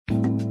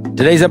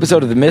Today's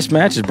episode of The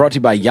Mismatch is brought to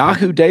you by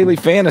Yahoo Daily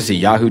Fantasy.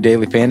 Yahoo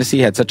Daily Fantasy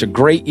had such a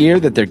great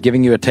year that they're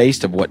giving you a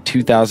taste of what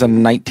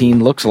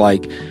 2019 looks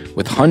like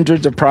with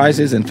hundreds of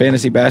prizes and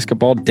fantasy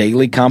basketball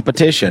daily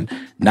competition.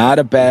 Not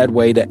a bad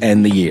way to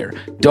end the year.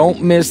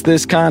 Don't miss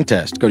this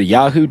contest. Go to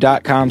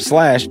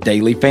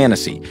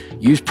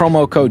yahoo.com/dailyfantasy. Use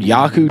promo code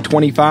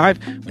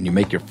Yahoo25 when you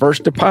make your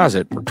first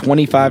deposit for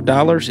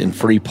 $25 in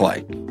free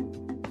play.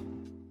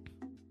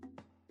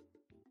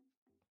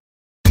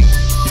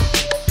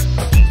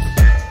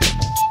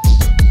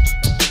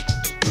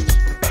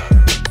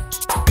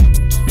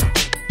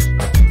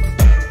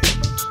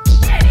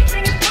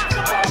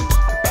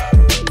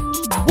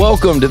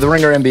 Welcome to the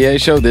Ringer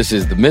NBA show. This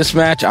is The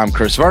Mismatch. I'm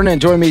Chris Vernon.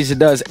 Join me as he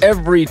does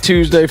every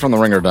Tuesday from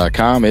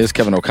TheRinger.com is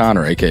Kevin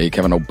O'Connor, a.k.a.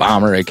 Kevin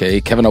O'Bomber, a.k.a.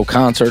 Kevin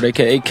O'Concert,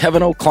 a.k.a.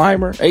 Kevin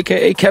O'Climber,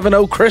 a.k.a. Kevin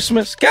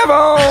O'Christmas.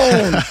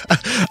 Kevin!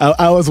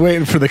 I was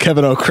waiting for the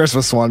Kevin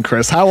O'Christmas one,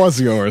 Chris. How was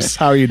yours?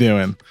 How are you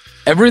doing?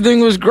 Everything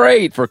was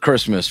great for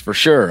Christmas, for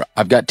sure.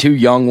 I've got two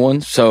young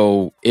ones,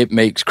 so it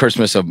makes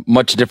Christmas a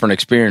much different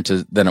experience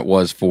than it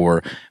was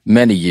for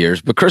many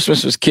years. But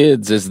Christmas with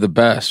kids is the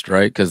best,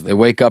 right? Because they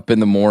wake up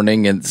in the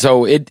morning. And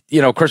so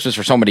Christmas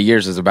for so many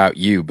years is about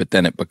you, but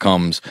then it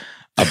becomes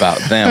about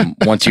them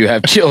once you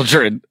have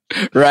children,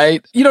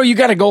 right? You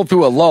got to go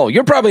through a lull.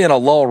 You're probably in a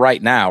lull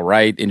right now,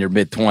 right? In your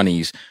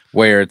mid-20s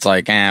where it's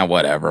like,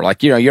 whatever.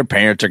 Like, your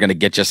parents are going to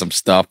get you some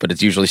stuff, but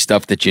it's usually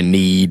stuff that you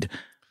need.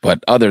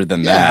 But other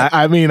than that,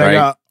 I mean, right? I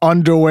got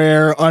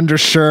underwear,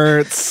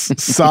 undershirts,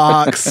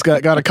 socks,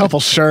 got a couple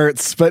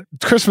shirts. But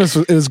Christmas,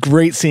 it was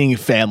great seeing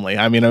family.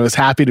 I mean, I was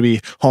happy to be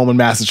home in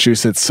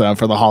Massachusetts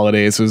for the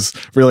holidays. It was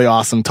really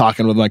awesome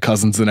talking with my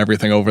cousins and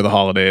everything over the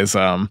holidays.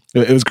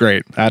 It was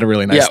great. I had a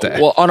really nice day.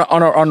 Well,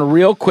 on a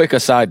real quick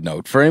aside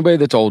note, for anybody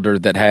that's older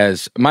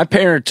my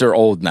parents are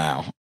old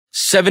now,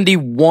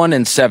 71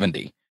 and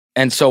 70.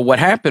 And so what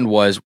happened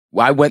was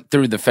I went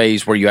through the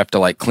phase where you have to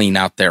like clean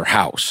out their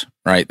house.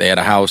 Right. They had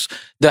a house,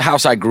 the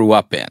house I grew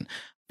up in,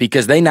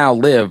 because they now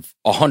live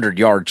 100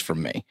 yards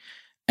from me.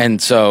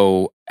 And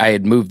so I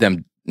had moved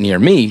them near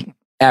me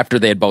after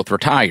they had both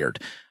retired.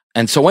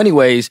 And so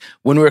anyways,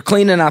 when we were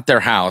cleaning out their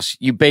house,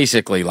 you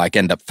basically like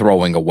end up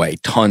throwing away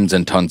tons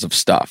and tons of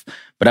stuff.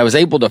 But I was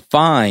able to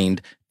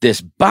find this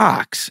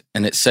box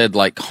and it said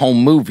like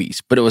home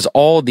movies, but it was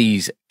all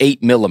these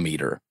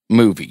 8mm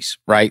movies,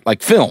 right?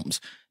 Like films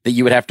that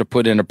you would have to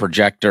put in a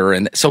projector.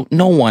 And so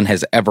no one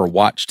has ever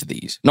watched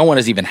these. No one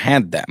has even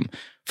had them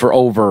for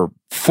over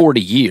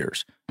 40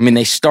 years. I mean,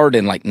 they started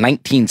in like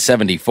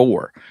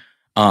 1974.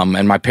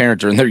 And my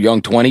parents are in their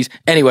young 20s.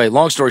 Anyway,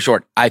 long story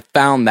short, I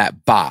found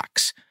that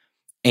box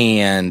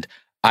and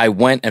I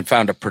went and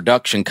found a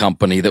production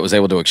company that was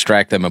able to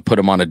extract them and put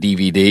them on a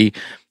DVD.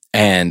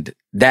 And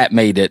that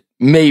made it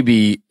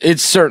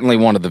it's certainly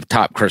one of the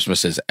top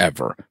Christmases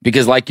ever.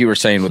 Because like you were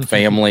saying with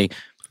family,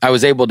 I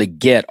was able to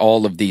get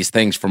all of these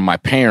things from my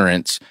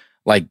parents,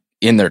 like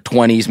in their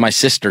 20s. My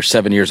sister's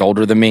 7 years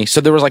older than me.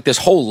 So there was like this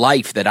whole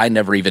life that I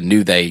never even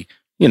knew that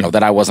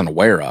I wasn't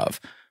aware of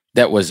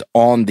that was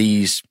on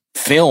these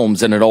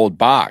films in an old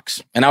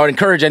box. And I would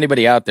encourage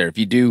anybody out there, if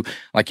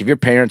your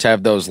parents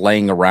have those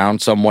laying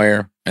around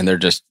somewhere and they're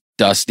just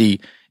dusty,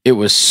 it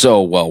was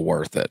so well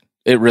worth it.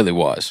 It really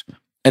was.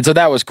 And so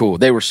that was cool.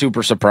 They were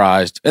super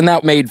surprised and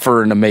that made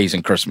for an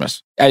amazing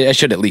Christmas. I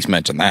should at least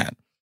mention that.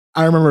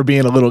 I remember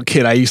being a little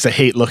kid. I used to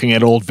hate looking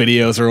at old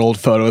videos or old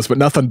photos, but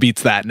nothing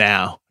beats that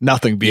now.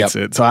 Nothing beats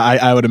it. So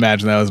I would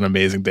imagine that was an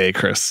amazing day,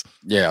 Chris.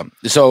 Yeah.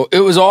 So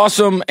it was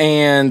awesome.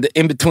 And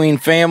in between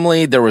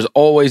family, there was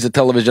always a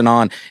television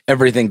on,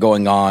 everything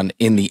going on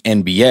in the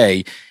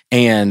NBA.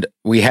 And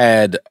we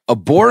had a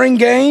boring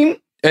game.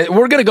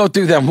 We're going to go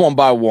through them one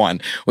by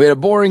one. We had a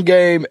boring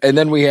game, and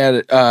then we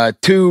had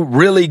two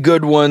really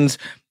good ones.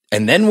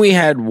 And then we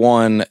had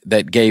one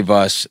that gave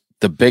us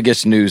the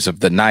biggest news of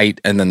the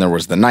night, and then there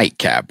was the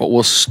nightcap. But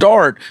we'll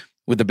start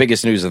with the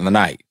biggest news of the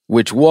night,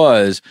 which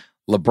was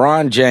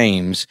LeBron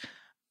James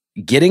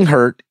getting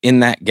hurt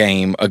in that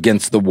game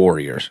against the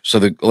Warriors. So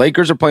the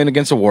Lakers are playing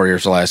against the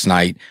Warriors last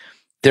night.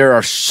 There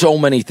are so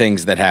many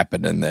things that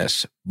happened in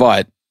this,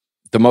 but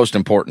the most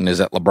important is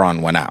that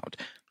LeBron went out.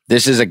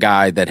 This is a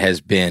guy that has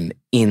been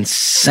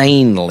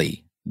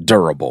insanely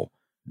durable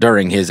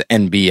during his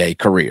NBA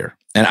career.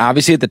 And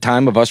obviously at the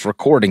time of us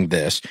recording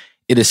this,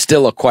 it is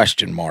still a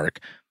question mark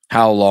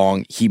how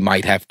long he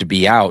might have to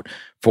be out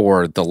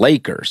for the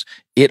Lakers.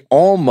 It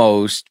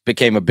almost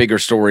became a bigger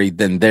story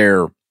than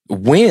their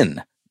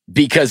win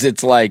because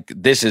it's like,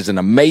 this is an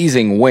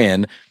amazing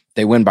win.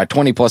 They win by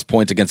 20 plus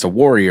points against the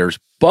Warriors,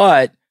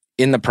 but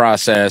in the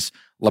process,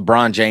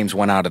 LeBron James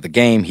went out of the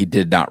game. He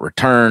did not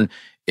return.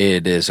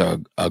 It is a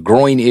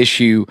groin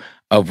issue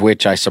of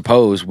which I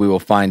suppose we will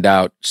find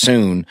out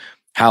soon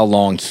how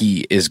long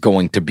he is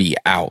going to be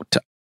out.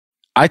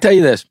 I tell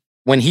you this,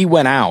 when he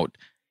went out,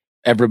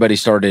 everybody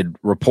started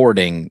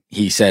reporting,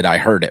 he said, I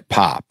heard it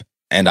pop.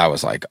 And I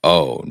was like,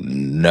 oh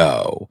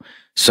no.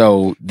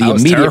 So the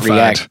immediate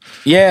reaction,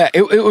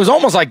 it was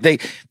almost like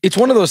it's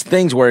one of those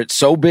things where it's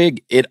so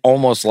big, it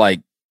almost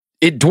like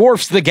it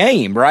dwarfs the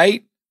game,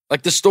 right?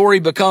 Like the story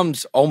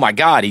becomes, oh my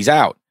God, he's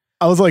out.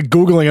 I was like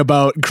Googling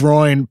about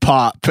groin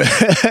pop,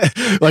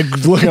 like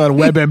looking on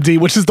WebMD,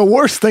 which is the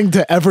worst thing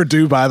to ever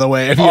do, by the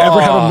way. If you ever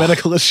have a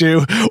medical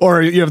issue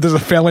or if there's a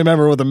family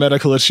member with a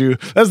medical issue,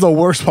 that's the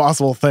worst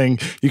possible thing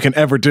you can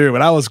ever do.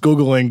 And I was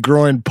Googling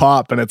groin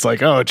pop and it's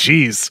like, oh,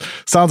 geez,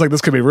 sounds like this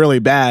could be really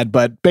bad.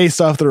 But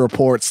based off the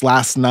reports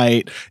last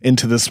night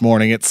into this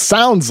morning, it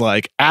sounds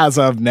like as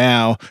of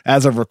now,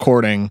 as of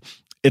recording,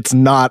 it's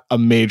not a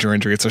major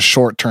injury. It's a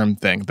short-term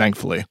thing,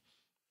 thankfully.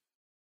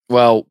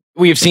 Well,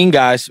 we have seen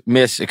guys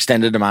miss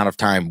extended amount of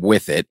time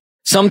with it.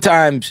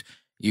 Sometimes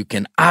you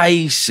can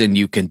ice and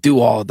you can do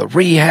all the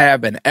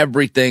rehab and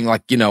everything,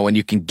 like, you know, and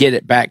you can get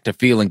it back to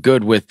feeling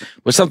good with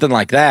something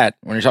like that.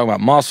 When you're talking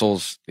about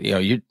muscles, you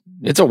know,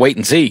 it's a wait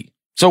and see.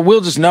 So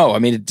we'll just know. I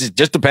mean, it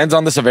just depends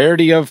on the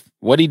severity of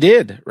what he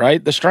did,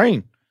 right? The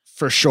strain.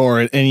 For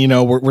sure. And, you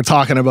know, we're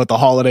talking about the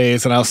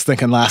holidays, and I was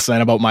thinking last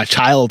night about my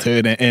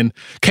childhood, and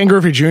Ken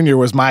Griffey Jr.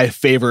 was my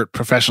favorite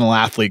professional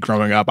athlete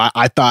growing up.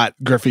 I thought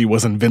Griffey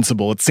was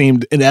invincible. It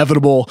seemed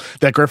inevitable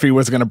that Griffey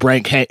was going to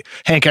break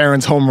Hank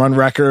Aaron's home run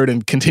record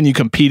and continue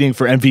competing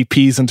for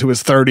MVPs into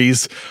his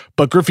 30s,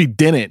 but Griffey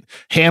didn't.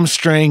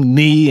 Hamstring,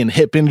 knee, and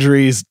hip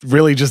injuries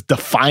really just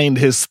defined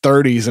his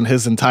 30s and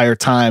his entire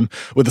time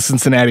with the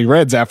Cincinnati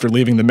Reds after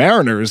leaving the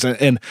Mariners.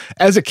 And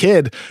as a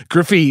kid,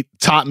 Griffey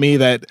taught me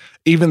that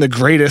even the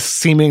greatest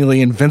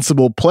seemingly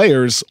invincible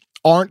players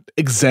aren't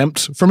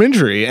exempt from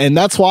injury. And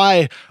that's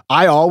why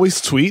I always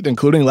tweet,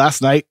 including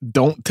last night,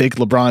 don't take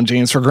LeBron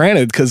James for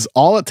granted, because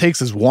all it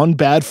takes is one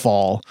bad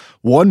fall,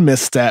 one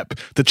misstep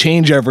to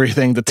change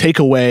everything, to take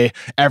away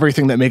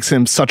everything that makes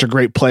him such a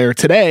great player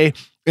today.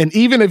 And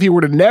even if he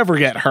were to never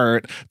get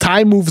hurt,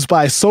 time moves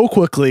by so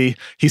quickly.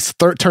 He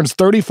turns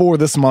 34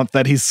 this month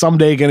that he's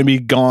someday going to be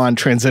gone,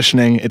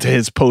 transitioning into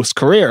his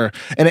post-career.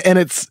 And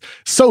it's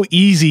so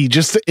easy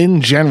just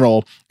in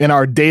general in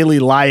our daily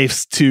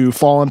lives to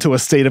fall into a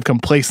state of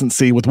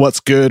complacency with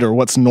what's good or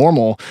what's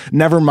normal,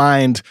 never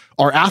mind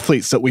our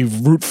athletes that we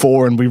root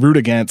for and we root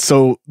against.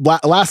 So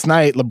last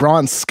night,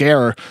 LeBron's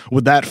scare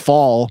with that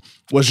fall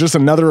was just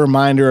another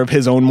reminder of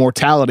his own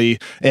mortality.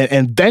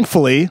 And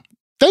thankfully,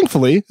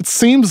 it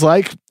seems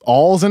like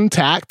all's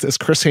intact, as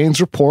Chris Haynes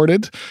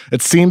reported.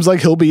 It seems like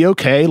he'll be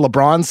okay.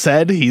 LeBron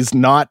said he's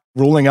not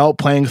ruling out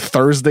playing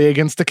Thursday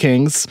against the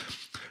Kings.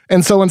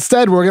 And so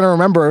instead, we're going to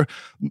remember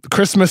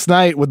Christmas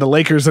night with the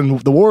Lakers and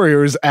the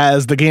Warriors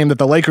as the game that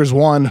the Lakers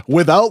won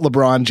without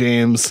LeBron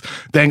James,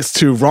 thanks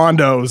to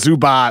Rondo,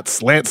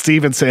 Zubats, Lance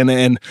Stevenson,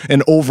 and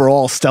an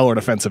overall stellar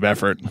defensive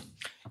effort.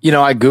 You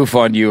know, I goof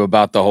on you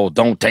about the whole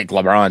don't take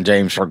LeBron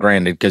James for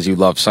granted, because you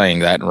love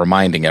saying that and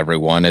reminding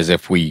everyone as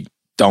if we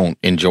don't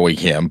enjoy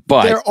him.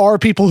 But there are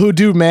people who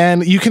do,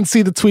 man. You can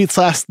see the tweets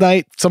last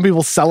night, some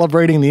people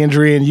celebrating the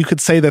injury, and you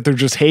could say that they're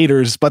just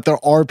haters, but there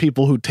are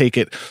people who take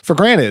it for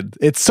granted.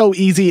 It's so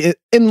easy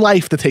in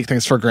life to take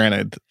things for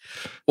granted.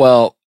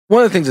 Well,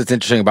 one of the things that's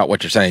interesting about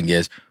what you're saying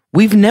is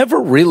we've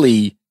never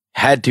really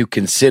had to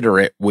consider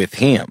it with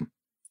him.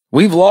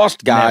 We've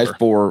lost guys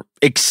for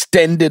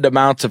extended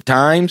amounts of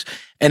times,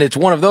 and it's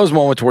one of those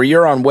moments where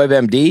you're on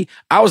WebMD.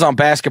 I was on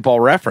Basketball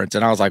Reference,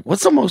 and I was like,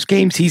 what's the most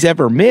games he's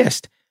ever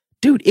missed?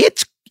 Dude,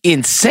 it's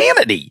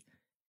insanity.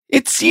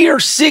 It's year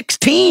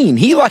 16.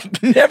 He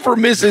like never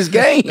misses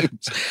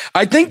games.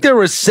 I think there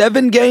was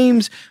 7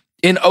 games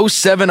in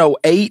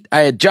 07-08. I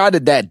had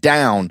jotted that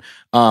down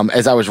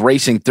as I was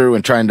racing through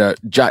and trying to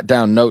jot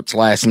down notes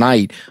last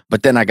night,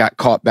 but then I got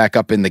caught back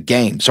up in the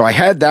game. So I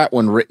had that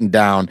one written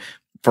down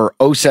for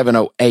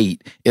 07-08.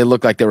 It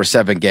looked like there were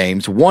 7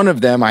 games. One of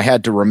them I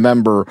had to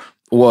remember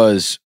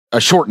was a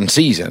shortened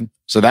season,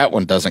 so that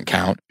one doesn't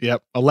count.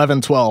 Yep,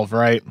 11-12,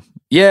 right?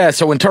 Yeah,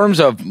 so in terms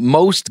of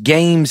most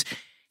games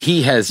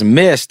he has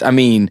missed, I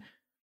mean,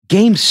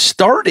 games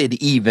started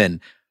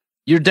even.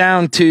 You're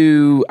down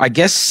to, I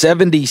guess,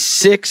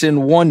 76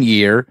 in one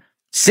year,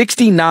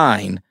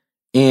 69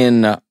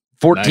 in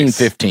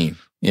 14-15. Nice.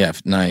 Yeah,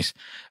 nice.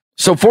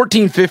 So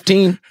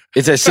 14-15,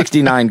 it's at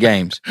 69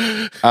 games.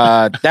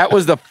 That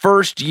was the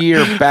first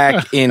year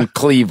back in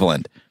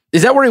Cleveland.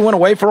 Is that where he went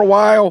away for a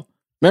while?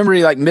 Remember,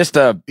 he like missed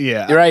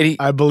right?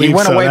 I believe he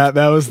went so. Away.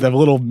 That was the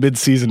little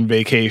mid-season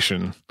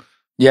vacation.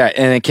 Yeah,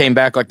 and it came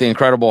back like the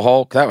Incredible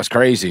Hulk. That was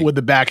crazy. With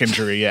the back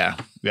injury, yeah.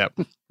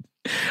 Yep.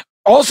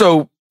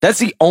 Also, that's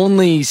the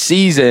only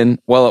season,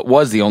 well, it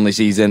was the only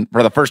season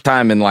for the first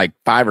time in like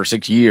 5 or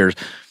 6 years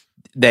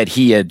that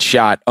he had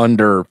shot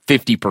under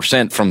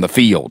 50% from the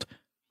field.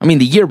 I mean,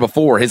 the year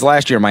before, his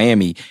last year in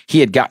Miami, he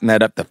had gotten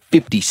that up to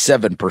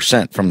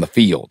 57% from the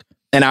field.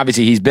 And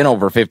obviously, he's been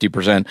over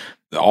 50%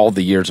 all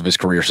the years of his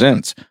career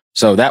since.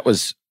 So that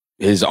was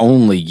his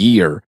only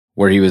year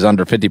where he was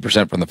under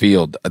 50% from the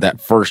field that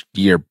first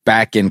year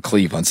back in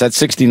Cleveland. So that's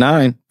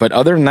 69. But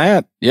other than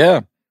that, yeah,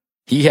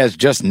 he has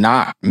just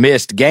not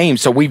missed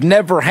games. So we've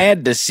never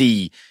had to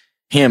see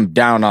him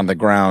down on the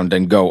ground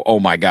and go, oh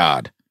my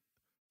God.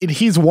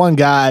 He's one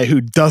guy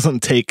who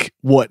doesn't take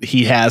what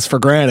he has for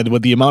granted,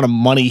 with the amount of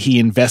money he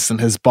invests in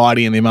his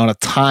body and the amount of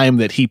time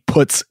that he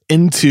puts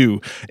into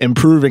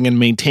improving and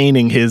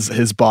maintaining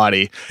his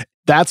body.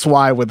 that's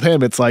why with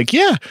him, it's like,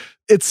 yeah,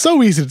 it's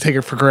so easy to take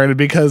it for granted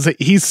because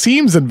he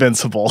seems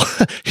invincible.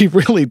 He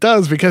really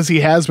does, because he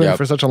has been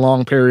for such a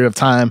long period of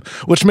time,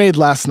 which made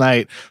last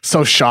night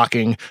so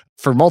shocking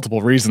for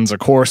multiple reasons. Of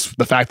course,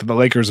 the fact that the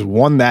Lakers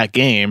won that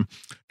game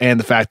and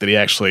the fact that he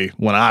actually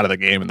went out of the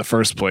game in the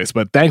first place.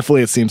 But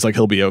thankfully, it seems like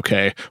he'll be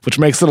okay, which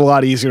makes it a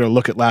lot easier to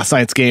look at last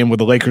night's game with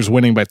the Lakers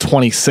winning by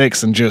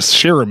 26 and just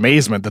sheer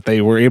amazement that they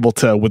were able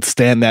to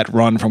withstand that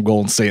run from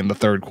Golden State in the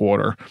third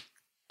quarter.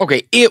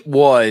 Okay, it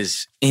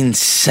was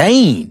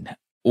insane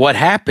what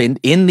happened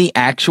in the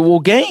actual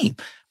game.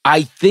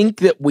 I think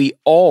that we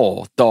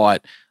all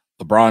thought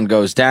LeBron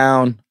goes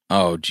down.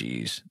 Oh,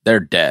 geez,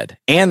 they're dead.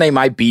 And they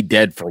might be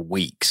dead for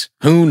weeks.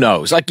 Who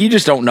knows? Like, you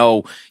just don't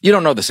know. You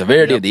don't know the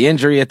severity of the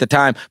injury at the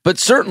time. But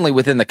certainly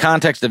within the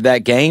context of that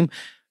game,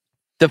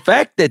 the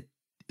fact that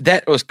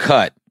that was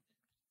cut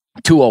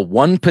to a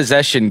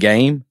one-possession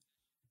game,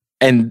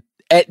 and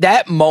at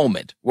that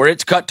moment where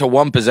it's cut to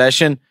one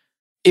possession,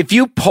 if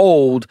you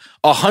polled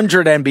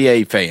 100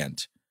 NBA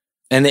fans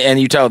and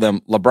you tell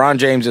them LeBron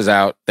James is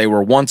out, they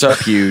were once up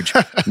huge,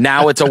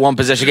 now it's a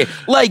one-possession game.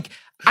 Like,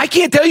 I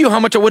can't tell you how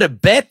much I would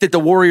have bet that the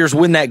Warriors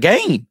win that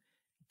game.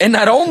 And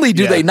not only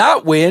do they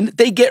not win,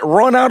 they get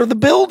run out of the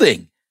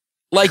building.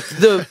 Like,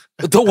 the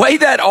way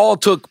that all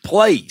took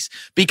place,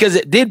 because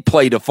it did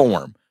play to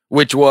form,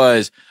 which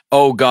was,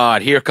 oh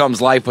God, here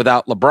comes life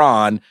without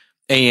LeBron,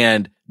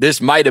 and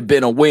this might have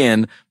been a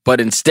win,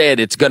 but instead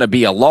it's going to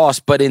be a loss.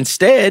 But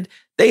instead,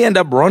 they end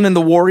up running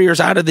the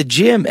Warriors out of the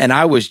gym, and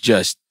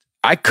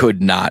I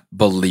could not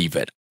believe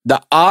it. The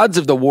odds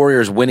of the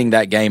Warriors winning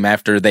that game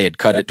after they had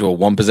cut it to a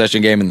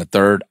one-possession game in the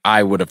third,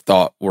 I would have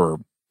thought were,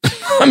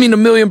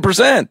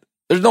 1,000,000%.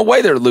 There's no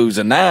way they're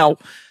losing now.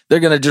 They're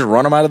going to just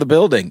run them out of the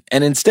building.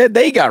 And instead,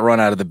 they got run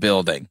out of the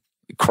building.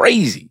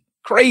 Crazy.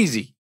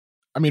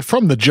 I mean,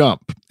 from the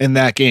jump in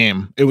that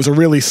game, it was a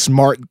really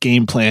smart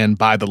game plan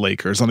by the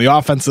Lakers. On the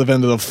offensive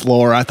end of the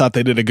floor, I thought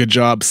they did a good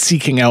job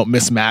seeking out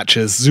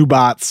mismatches.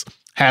 Zubats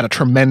had a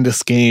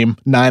tremendous game,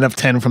 9 of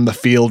 10 from the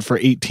field for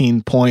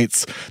 18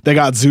 points. They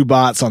got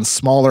Zubats on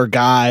smaller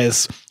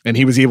guys, and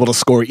he was able to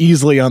score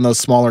easily on those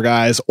smaller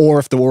guys. Or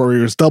if the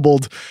Warriors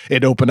doubled,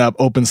 it opened up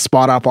open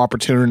spot-up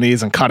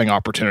opportunities and cutting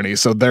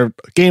opportunities. So their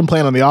game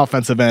plan on the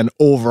offensive end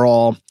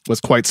overall was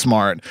quite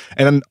smart.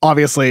 And then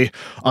obviously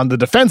on the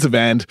defensive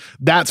end,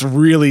 that's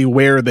really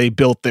where they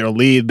built their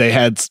lead. They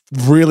had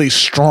really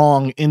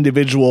strong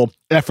individual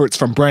efforts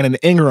from Brandon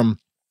Ingram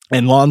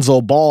and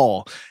Lonzo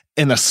Ball,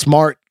 and a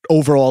smart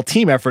overall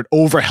team effort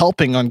over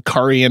helping on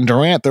Curry and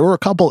Durant. There were a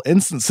couple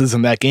instances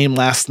in that game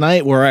last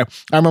night where I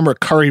remember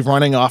Curry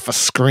running off a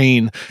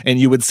screen, and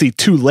you would see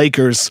two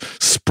Lakers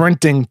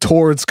sprinting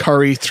towards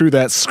Curry through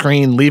that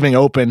screen, leaving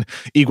open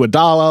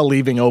Iguodala,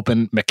 leaving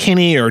open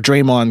McKinney or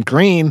Draymond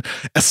Green.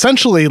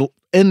 Essentially,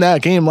 in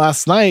that game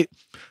last night,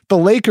 the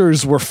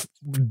Lakers were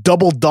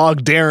double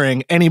dog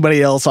daring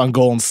anybody else on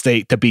Golden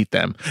State to beat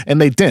them,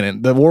 and they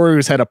didn't. The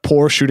Warriors had a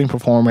poor shooting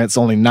performance,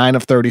 only 9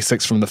 of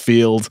 36 from the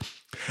field.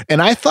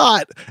 And I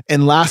thought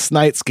in last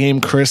night's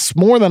game, Chris,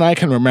 more than I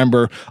can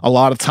remember, a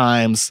lot of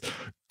times,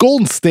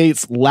 Golden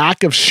State's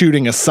lack of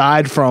shooting,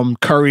 aside from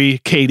Curry,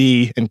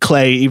 KD, and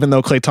Klay, even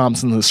though Klay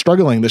Thompson is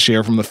struggling this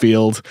year from the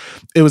field,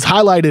 it was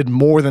highlighted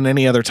more than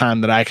any other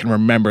time that I can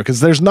remember,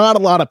 because there's not a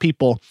lot of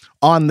people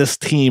on this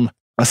team,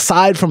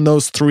 aside from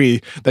those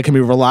three, that can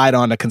be relied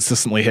on to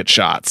consistently hit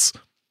shots.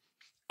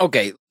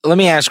 Okay, let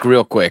me ask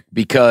real quick,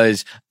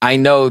 because I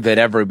know that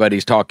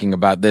everybody's talking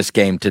about this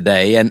game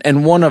today,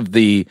 and one of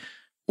the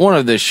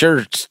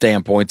sure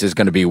standpoints is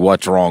going to be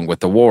what's wrong with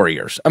the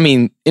Warriors. I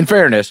mean, in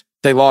fairness,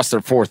 they lost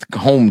their fourth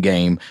home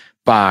game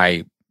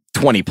by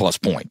 20 plus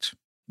points.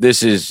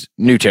 This is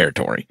new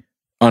territory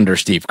under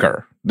Steve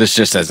Kerr. This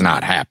just has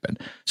not happened.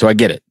 So I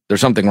get it.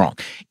 There's something wrong.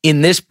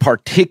 In this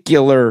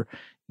particular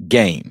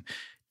game,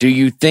 do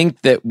you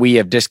think that we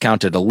have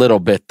discounted a little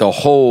bit the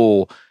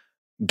whole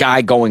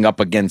guy going up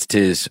against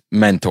his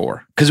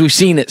mentor? Because we've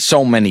seen it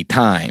so many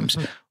times,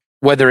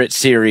 whether it's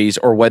series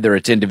or whether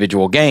it's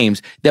individual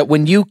games, that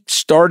when you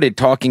started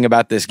talking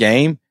about this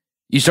game,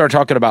 you started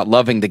talking about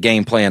loving the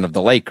game plan of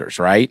the Lakers,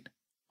 right?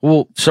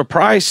 Well,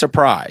 surprise,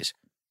 surprise.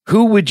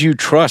 Who would you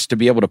trust to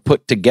be able to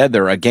put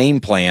together a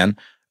game plan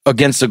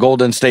against the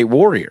Golden State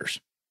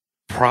Warriors?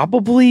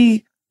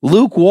 Probably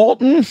Luke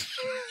Walton.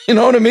 You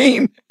know what I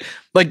mean?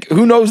 Like,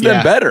 who knows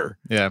them better?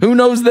 Yeah. Who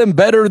knows them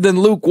better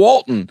than Luke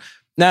Walton?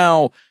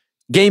 Now,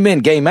 game in,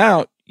 game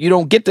out, you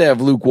don't get to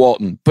have Luke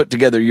Walton put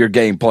together your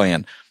game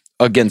plan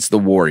against the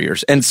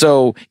Warriors. And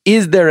so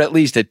is there at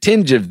least a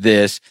tinge of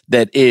this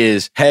that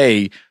is,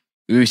 hey,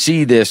 we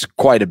see this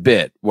quite a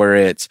bit, where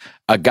it's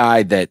a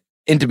guy that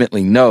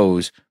intimately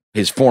knows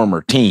his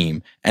former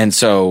team, and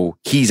so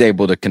he's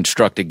able to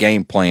construct a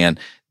game plan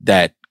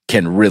that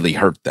can really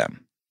hurt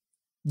them?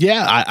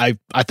 Yeah,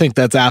 I think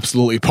that's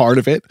absolutely part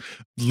of it.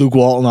 Luke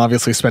Walton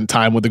obviously spent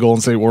time with the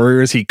Golden State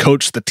Warriors. He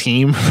coached the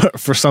team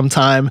for some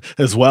time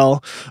as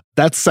well.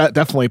 That's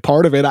definitely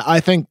part of it.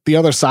 I think the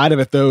other side of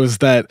it, though, is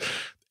that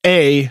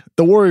the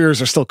Warriors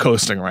are still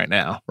coasting right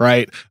now,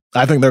 right?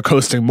 I think they're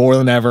coasting more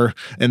than ever.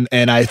 And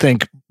I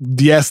think,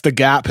 yes, the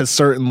gap has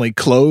certainly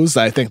closed.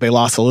 I think they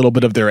lost a little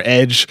bit of their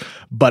edge.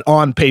 But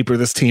on paper,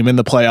 this team in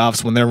the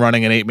playoffs, when they're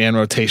running an 8-man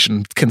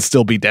rotation, can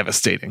still be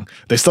devastating.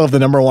 They still have the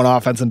number one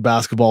offense in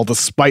basketball,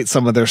 despite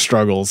some of their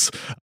struggles.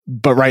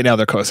 But right now,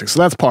 they're coasting.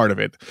 So that's part of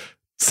it.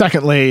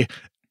 Secondly,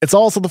 it's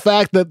also the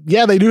fact that,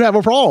 yeah, they do have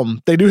a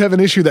problem. They do have an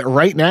issue that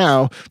right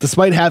now,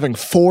 despite having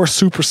 4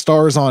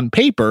 superstars on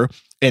paper,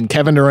 and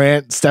Kevin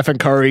Durant, Stephen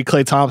Curry,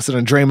 Klay Thompson,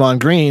 and Draymond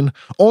Green,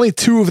 only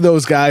 2 of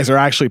those guys are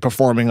actually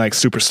performing like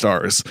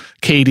superstars,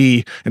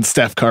 KD and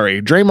Steph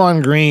Curry.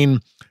 Draymond Green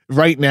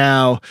right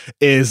now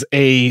is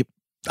I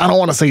don't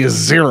want to say a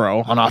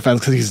 0 on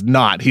offense because he's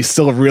not. He's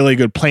still a really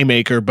good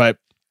playmaker, but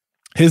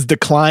his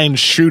decline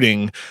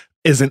shooting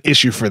is an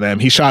issue for them.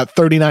 He shot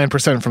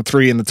 39% from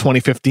 3 in the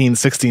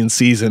 2015-16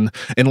 season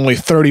and only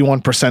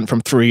 31%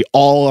 from 3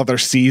 all other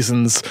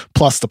seasons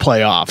plus the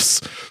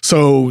playoffs.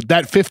 So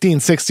that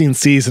 15-16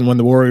 season when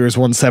the Warriors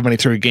won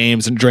 73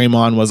 games and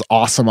Draymond was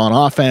awesome on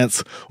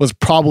offense was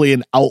probably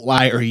an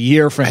outlier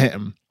year for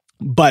him.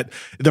 But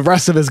the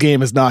rest of his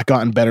game has not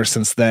gotten better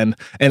since then,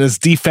 and his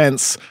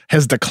defense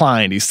has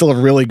declined. He's still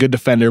a really good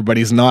defender, but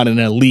he's not an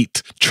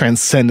elite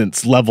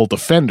transcendence level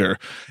defender.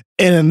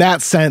 And in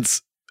that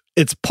sense,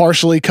 it's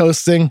partially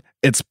coasting.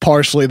 It's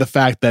partially the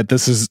fact that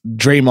this is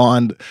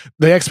Draymond.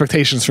 The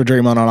expectations for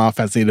Draymond on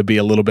offense need to be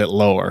a little bit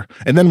lower.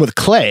 And then with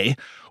Klay,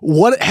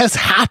 what has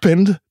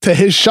happened to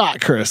his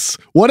shot, Chris?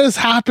 What has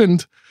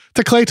happened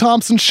to Klay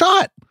Thompson's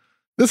shot?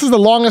 This is the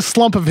longest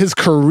slump of his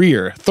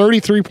career.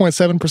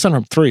 33.7%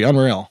 from 3.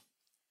 Unreal.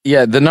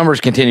 Yeah, the numbers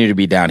continue to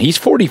be down. He's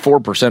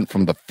 44%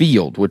 from the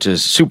field, which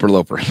is super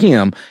low for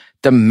him.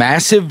 The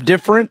massive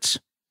difference,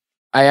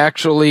 I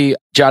actually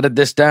jotted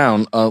this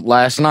down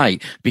last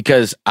night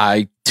because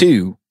I,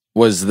 too,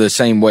 was the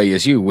same way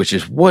as you, which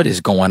is what is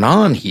going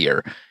on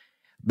here?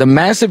 The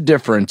massive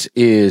difference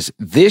is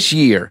this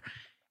year,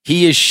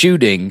 he is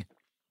shooting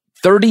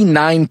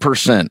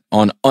 39%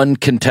 on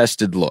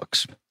uncontested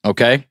looks,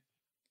 okay?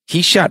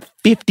 He shot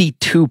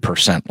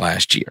 52%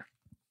 last year.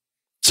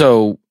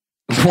 So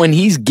when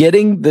he's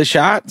getting the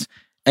shots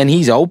and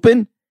he's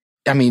open,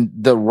 I mean,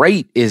 the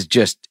rate is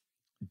just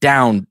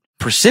down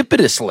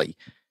precipitously.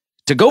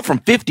 To go from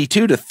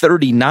 52 to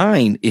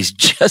 39 is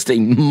just a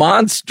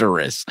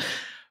monstrous.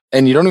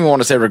 And you don't even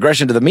want to say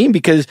regression to the mean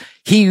because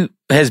he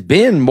has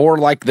been more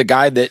like the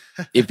guy that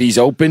if he's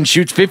open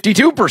shoots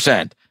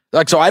 52%.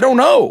 Like, so I don't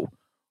know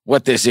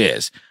what this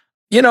is,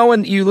 you know,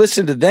 and you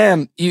listen to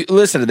them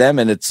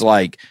and it's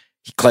like,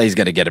 Klay's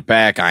going to get it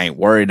back. I ain't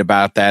worried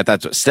about that.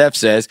 That's what Steph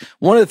says.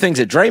 One of the things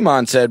that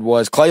Draymond said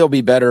was Klay will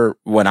be better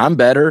when I'm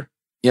better.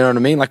 You know what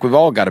I mean? Like we've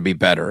all got to be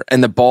better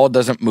and the ball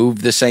doesn't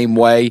move the same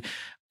way.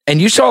 And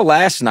you saw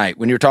last night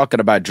when you're talking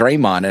about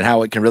Draymond and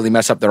how it can really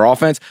mess up their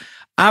offense.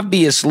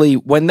 Obviously,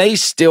 when they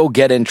still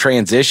get in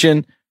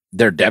transition,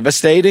 they're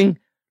devastating.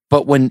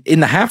 But when in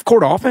the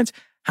half-court offense,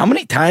 how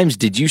many times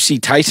did you see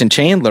Tyson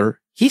Chandler?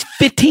 He's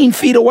 15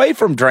 feet away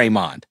from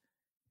Draymond.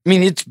 I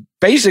mean, it's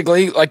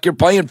basically like you're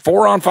playing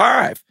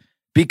 4-on-5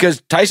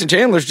 because Tyson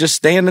Chandler's just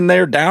standing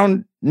there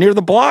down near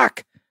the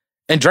block.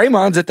 And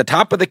Draymond's at the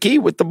top of the key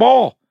with the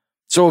ball.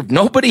 So if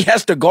nobody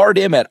has to guard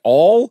him at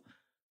all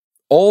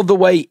the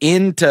way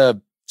into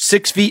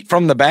 6 feet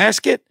from the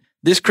basket,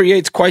 this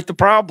creates quite the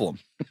problem.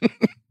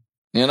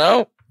 You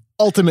know?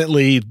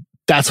 Ultimately,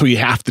 that's what you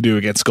have to do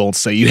against Golden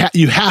State.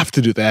 You have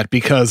to do that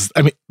because,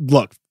 I mean,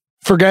 look,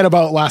 forget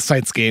about last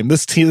night's game.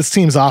 This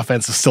team's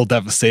offense is still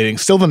devastating.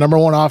 Still the number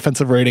one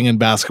offensive rating in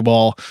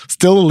basketball.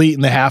 Still elite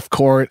in the half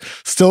court.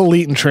 Still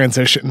elite in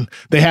transition.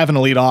 They have an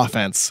elite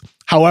offense.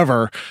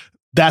 However,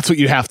 that's what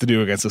you have to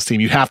do against this team.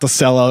 You have to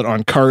sell out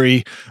on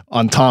Curry,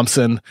 on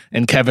Thompson,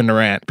 and Kevin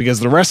Durant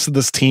because the rest of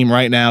this team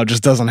right now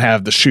just doesn't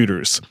have the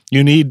shooters.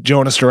 You need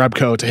Jonas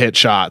Jerebko to hit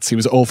shots. He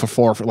was 0 for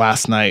 4 for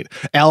last night.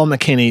 Al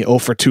McKinney 0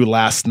 for 2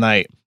 last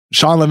night.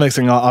 Sean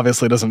Livingston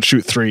obviously doesn't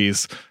shoot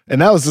threes. And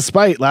that was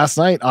despite last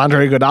night,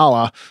 Andre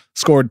Iguodala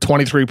scored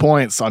 23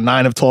 points on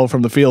 9 of 12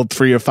 from the field,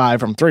 3 of 5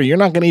 from 3. You're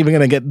not even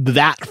going to get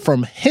that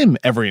from him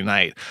every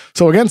night.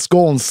 So against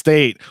Golden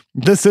State,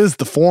 this is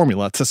the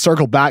formula. To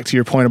circle back to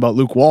your point about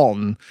Luke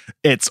Walton,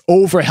 it's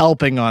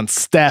overhelping on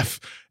Steph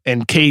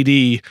and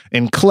KD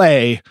and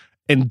Klay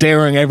and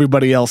daring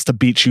everybody else to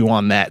beat you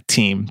on that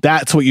team.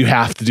 That's what you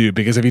have to do,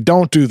 because if you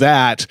don't do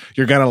that,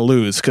 you're going to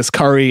lose, because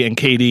Curry and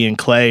KD and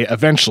Klay,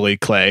 eventually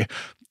Klay,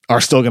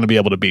 are still going to be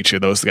able to beat you,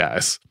 those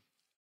guys.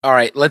 All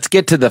right, let's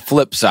get to the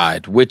flip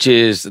side, which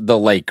is the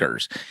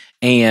Lakers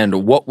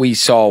and what we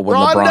saw when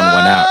LeBron went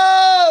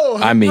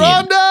out. I mean,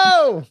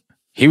 Rondo!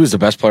 He was the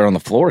best player on the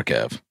floor,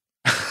 Kev.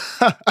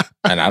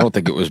 And I don't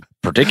think it was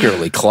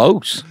particularly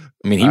close.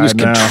 I mean, he was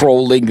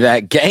controlling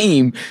that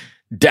game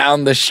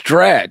down the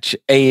stretch,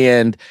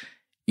 and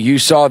you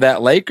saw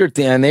that Laker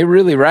thing, and they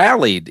really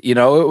rallied. You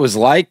know, it was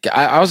like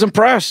I was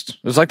impressed.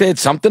 It was like they had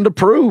something to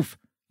prove.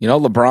 You know,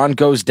 LeBron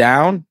goes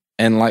down,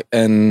 and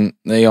you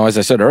know, as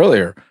I said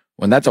earlier,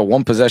 when that's a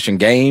one possession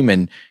game,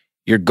 and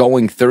you're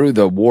going through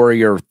the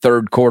Warrior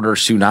third quarter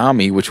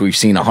tsunami, which we've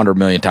seen 100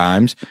 million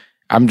times.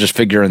 I'm just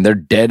figuring they're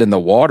dead in the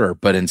water.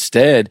 But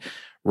instead,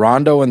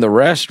 Rondo and the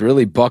rest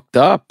really bucked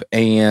up.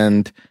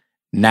 And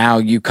now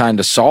you kind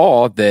of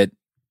saw that,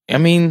 I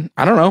mean,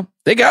 I don't know.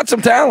 They got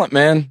some talent,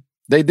 man.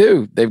 They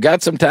do. They've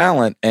got some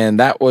talent. And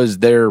that was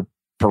their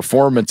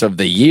performance of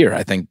the year,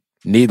 I think,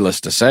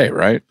 needless to say,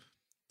 right?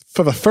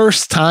 For the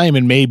first time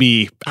in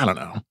maybe, I don't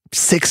know,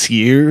 6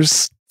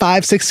 years,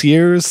 5-6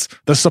 years,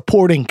 the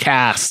supporting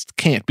cast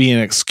can't be an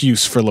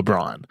excuse for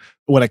LeBron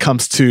when it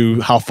comes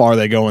to how far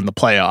they go in the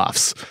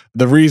playoffs.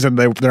 The reason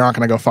they're not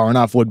going to go far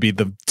enough would be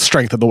the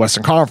strength of the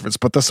Western Conference,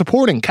 but the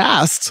supporting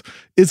cast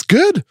is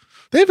good.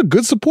 They have a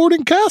good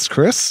supporting cast,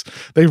 Chris.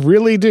 They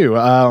really do.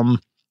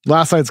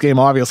 Last night's game,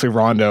 obviously,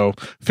 Rondo,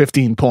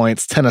 15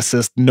 points, 10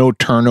 assists, no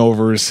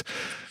turnovers.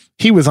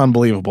 He was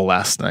unbelievable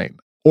last night.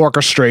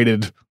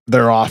 Orchestrated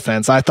their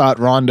offense. I thought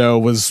Rondo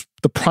was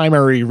the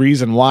primary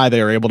reason why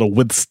they were able to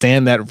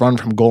withstand that run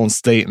from Golden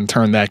State and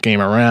turn that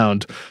game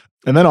around.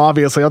 And then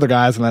obviously other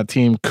guys on that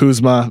team,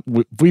 Kuzma,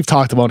 we've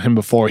talked about him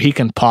before. He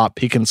can pop.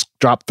 He can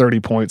drop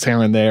 30 points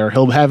here and there.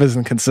 He'll have his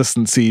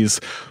inconsistencies,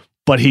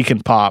 but he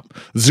can pop.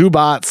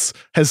 Zubac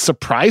has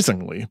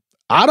surprisingly,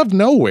 out of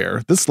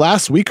nowhere, this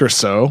last week or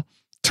so,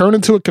 turned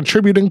into a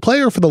contributing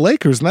player for the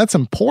Lakers, and that's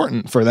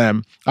important for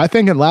them. I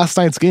think in last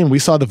night's game, we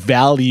saw the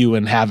value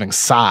in having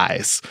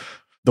size.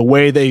 The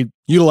way they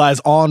utilize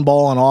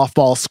on-ball and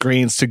off-ball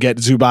screens to get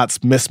Zubac's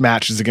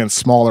mismatches against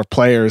smaller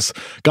players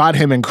got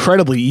him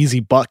incredibly easy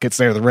buckets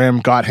near the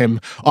rim, got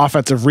him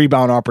offensive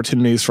rebound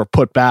opportunities for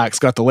putbacks,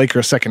 got the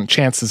Lakers second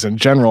chances in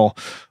general.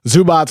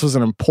 Zubac was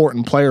an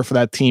important player for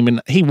that team,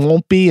 and he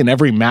won't be in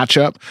every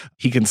matchup.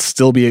 He can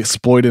still be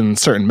exploited in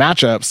certain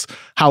matchups.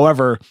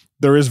 However,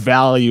 there is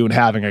value in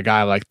having a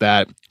guy like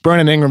that.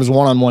 Vernon Ingram's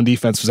one-on-one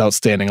defense was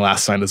outstanding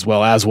last night as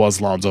well, as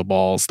was Lonzo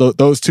Ball's.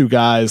 Those two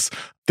guys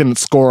didn't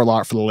score a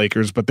lot for the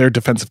Lakers, but their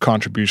defensive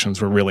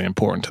contributions were really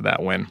important to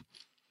that win.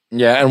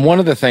 Yeah, and one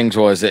of the things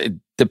was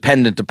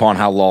dependent upon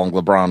how long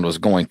LeBron was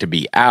going to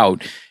be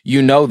out.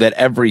 You know that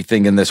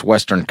everything in this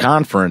Western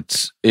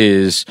Conference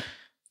is,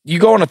 you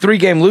go on a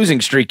 3-game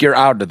losing streak, you're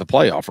out of the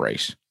playoff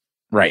race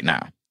right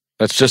now.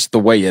 That's just the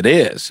way it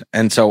is.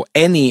 And so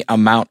any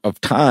amount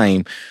of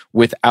time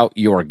without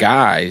your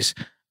guys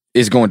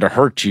is going to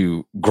hurt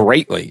you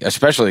greatly,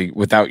 especially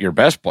without your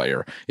best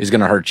player, is going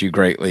to hurt you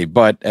greatly.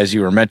 But as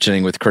you were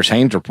mentioning with Chris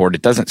Haynes' report,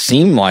 it doesn't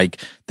seem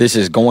like this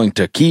is going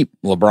to keep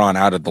LeBron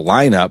out of the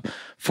lineup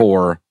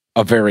for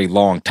a very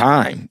long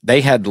time.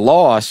 They had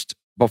lost,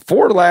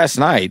 before last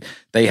night,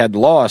 they had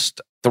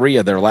lost 3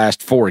 of their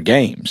last 4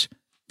 games.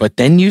 But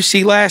then you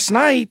see last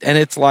night, and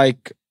it's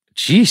like,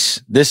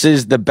 geez, this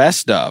is the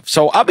best of.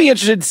 So I'll be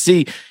interested to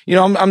see,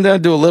 I'm going to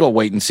do a little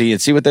wait and see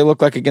what they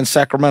look like against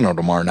Sacramento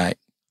tomorrow night.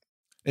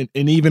 And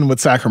even with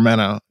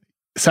Sacramento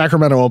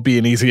won't be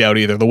an easy out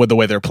either, the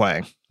way they're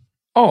playing.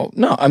 Oh,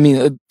 no. I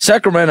mean,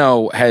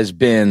 Sacramento has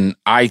been,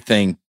 I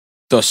think,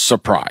 the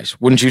surprise,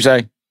 wouldn't you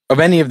say, of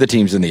any of the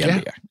teams in the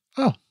NBA?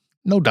 Oh,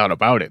 no doubt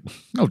about it.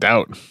 No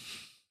doubt.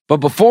 But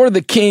before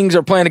the Kings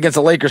are playing against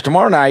the Lakers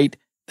tomorrow night,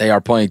 they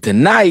are playing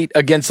tonight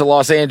against the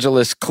Los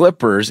Angeles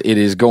Clippers. It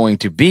is going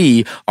to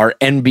be our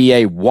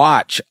NBA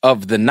watch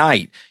of the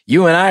night.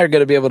 You and I are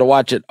going to be able to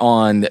watch it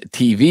on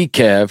TV,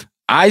 Kev.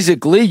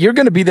 Isaac Lee, you're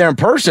going to be there in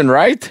person,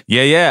 right?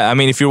 Yeah. I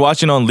mean, if you're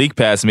watching on League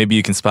Pass, maybe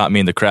you can spot me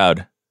in the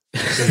crowd.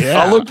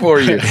 Yeah. I'll look for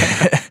you.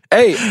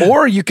 Hey,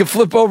 or you can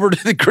flip over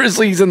to the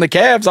Grizzlies and the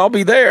Cavs. I'll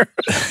be there.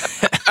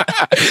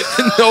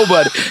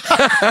 Nobody.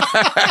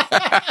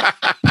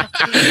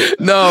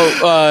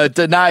 No,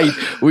 tonight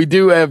we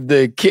do have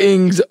the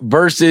Kings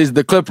versus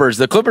the Clippers.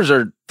 The Clippers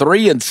are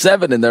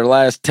 3-7 in their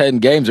last 10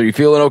 games. Are you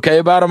feeling okay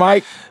about it,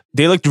 Mike?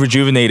 They looked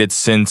rejuvenated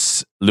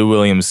since Lou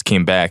Williams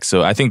came back.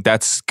 So I think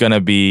that's going to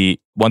be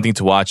one thing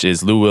to watch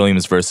is Lou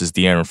Williams versus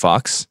De'Aaron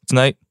Fox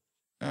tonight.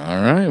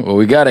 All right. Well,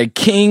 we got a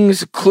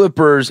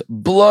Kings-Clippers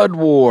blood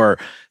war.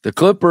 The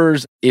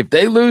Clippers, if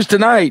they lose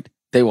tonight,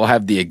 they will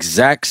have the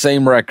exact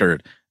same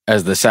record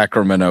as the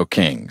Sacramento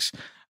Kings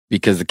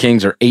because the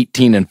Kings are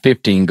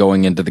 18-15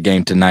 going into the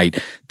game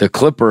tonight. The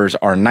Clippers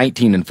are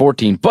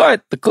 19-14,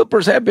 but the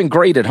Clippers have been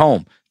great at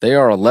home. They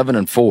are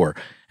 11-4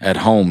 at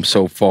home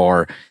so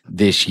far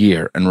this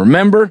year. And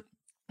remember,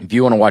 if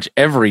you want to watch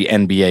every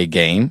NBA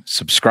game,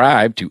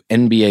 subscribe to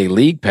NBA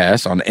League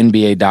Pass on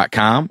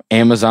NBA.com,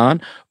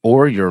 Amazon,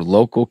 or your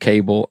local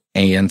cable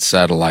and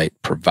satellite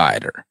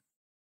provider.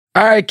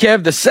 All right,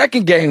 Kev, the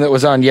second game that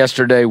was on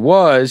yesterday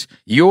was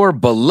your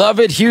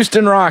beloved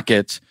Houston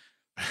Rockets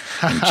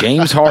and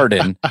James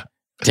Harden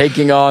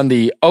taking on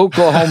the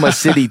Oklahoma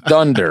City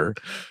Thunder.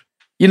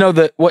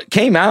 What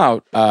came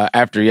out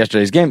after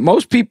yesterday's game,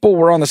 most people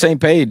were on the same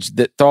page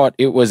that thought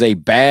it was a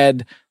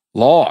bad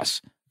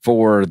loss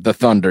for the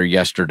Thunder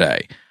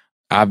yesterday.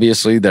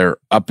 Obviously, they're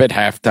up at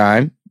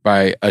halftime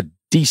by a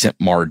decent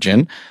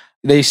margin.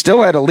 They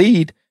still had a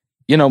lead,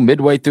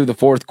 midway through the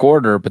fourth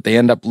quarter, but they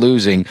end up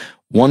losing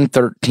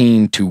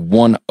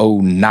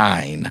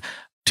 113-109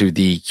 to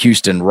the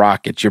Houston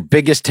Rockets. Your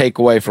biggest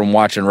takeaway from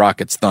watching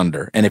Rockets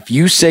Thunder. And if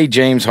you say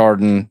James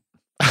Harden,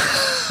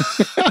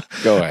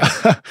 Go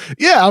ahead.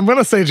 Yeah, I'm going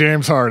to say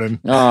James Harden.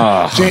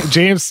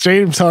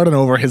 James Harden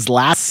over his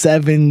last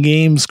 7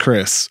 games,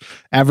 Chris,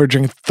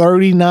 averaging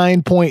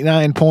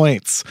 39.9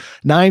 points,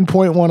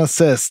 9.1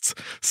 assists,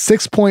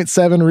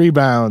 6.7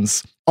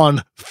 rebounds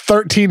on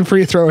 13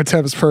 free throw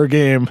attempts per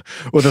game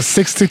with a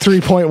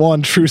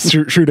 63.1 true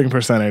shooting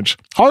percentage.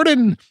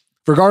 Harden,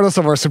 regardless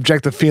of our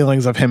subjective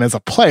feelings of him as a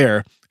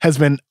player, has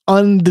been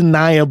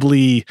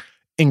undeniably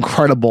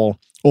incredible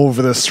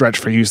over this stretch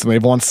for Houston.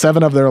 They've won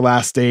 7 of their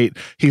last 8.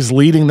 He's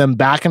leading them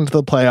back into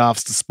the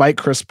playoffs despite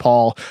Chris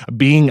Paul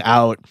being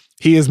out.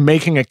 He is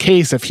making a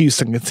case, if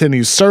Houston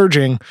continues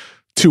surging,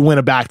 to win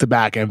a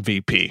back-to-back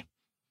MVP.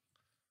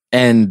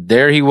 And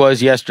there he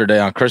was yesterday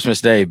on Christmas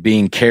Day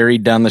being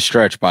carried down the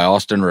stretch by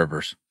Austin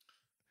Rivers.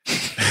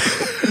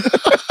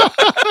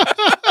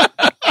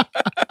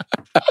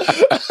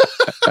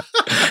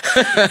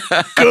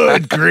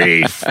 Good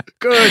grief.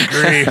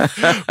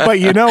 But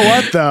you know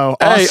what, though?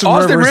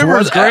 Austin Rivers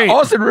was great.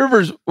 Austin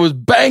Rivers was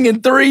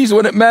banging threes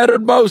when it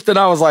mattered most. And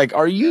I was like,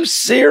 are you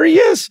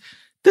serious?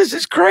 This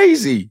is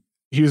crazy.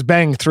 He was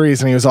banging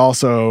threes, and he was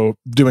also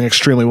doing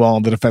extremely well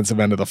on the defensive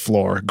end of the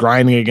floor,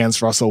 grinding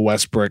against Russell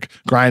Westbrook,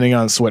 grinding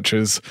on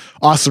switches.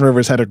 Austin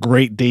Rivers had a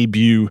great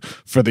debut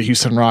for the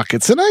Houston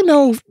Rockets. And I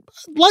know,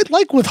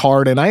 like with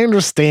Harden, I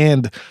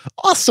understand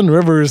Austin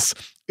Rivers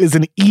is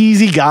an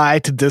easy guy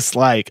to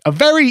dislike, a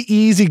very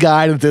easy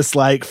guy to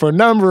dislike for a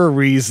number of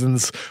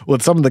reasons,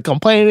 with some of the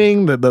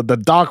complaining,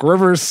 the Doc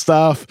Rivers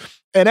stuff,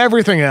 and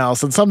everything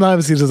else. And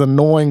sometimes he's an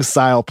annoying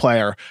style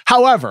player.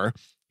 However,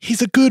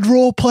 he's a good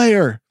role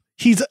player.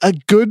 He's a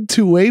good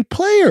two-way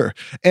player.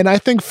 And I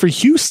think for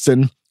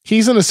Houston,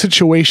 he's in a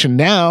situation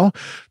now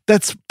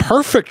that's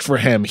perfect for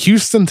him.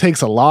 Houston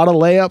takes a lot of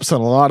layups and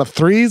a lot of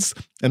threes,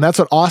 and that's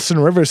what Austin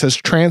Rivers has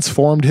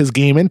transformed his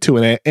game into,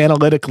 an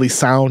analytically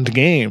sound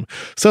game.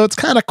 So it's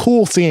kind of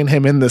cool seeing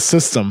him in this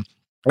system.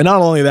 And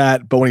not only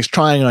that, but when he's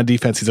trying on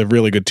defense, he's a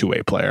really good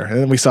two-way player.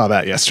 And we saw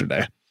that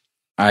yesterday.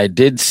 I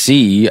did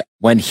see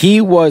when he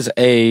was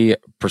a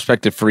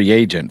prospective free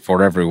agent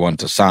for everyone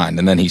to sign,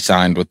 and then he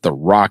signed with the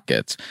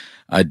Rockets.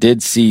 I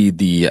did see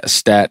the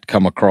stat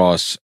come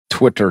across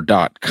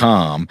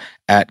Twitter.com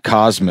at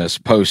Cosmos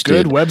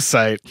posted. Good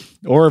website,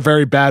 or a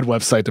very bad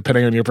website,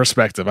 depending on your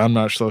perspective. I'm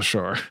not so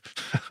sure.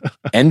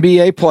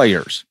 NBA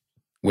players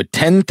with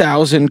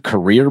 10,000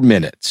 career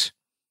minutes,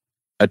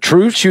 a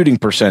true shooting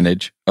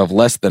percentage of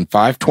less than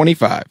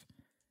 .525,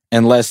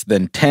 and less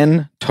than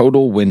 10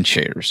 total win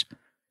shares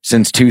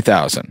since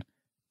 2000.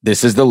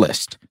 This is the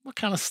list. What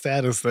kind of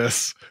stat is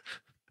this?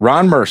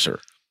 Ron Mercer,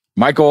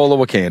 Michael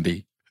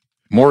Olowokandi,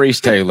 Maurice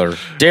Taylor,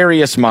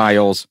 Darius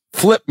Miles,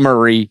 Flip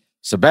Murray,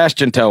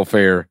 Sebastian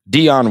Telfair,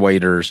 Dion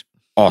Waiters,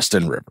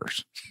 Austin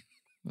Rivers.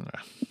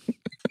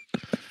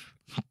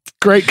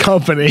 Great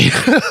company.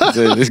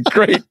 It's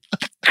great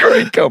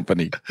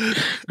company.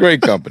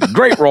 Great company.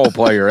 Great role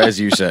player, as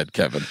you said,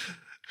 Kevin.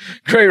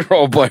 Great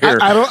role player.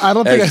 I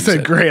don't think I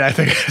said great. I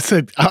think I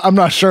said, I'm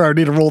not sure. I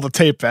need to roll the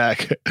tape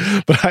back.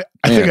 But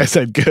I think I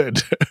said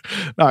good,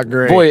 not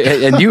great. Boy,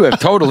 and you have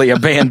totally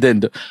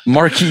abandoned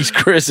Marquise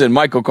Chris and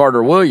Michael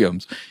Carter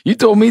Williams. You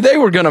told me they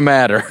were going to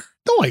matter.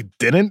 No, I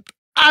didn't.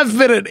 I've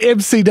been an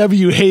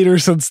MCW hater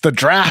since the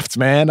draft,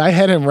 man. I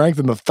had him ranked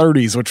in the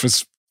 30s, which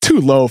was too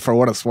low for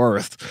what it's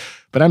worth.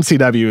 But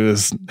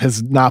MCW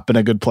has not been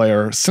a good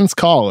player since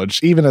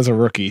college, even as a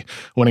rookie,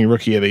 winning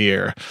Rookie of the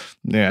Year.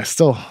 Yeah,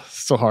 still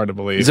hard to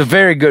believe. It's a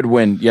very good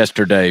win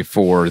yesterday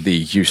for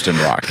the Houston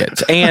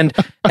Rockets. And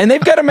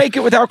they've got to make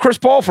it without Chris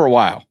Paul for a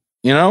while,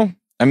 you know?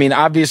 I mean,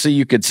 obviously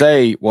you could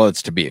say, well,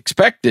 it's to be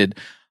expected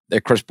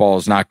that Chris Paul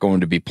is not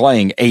going to be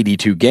playing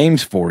 82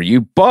 games for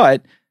you,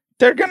 but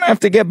they're going to have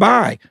to get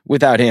by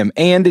without him.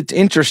 And it's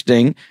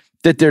interesting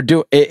that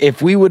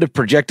if we would have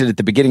projected at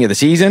the beginning of the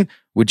season,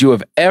 would you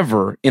have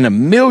ever in a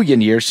million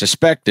years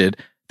suspected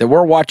that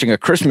we're watching a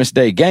Christmas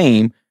Day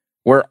game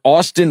where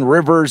Austin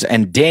Rivers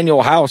and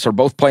Daniel House are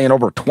both playing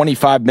over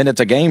 25 minutes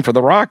a game for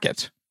the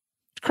Rockets?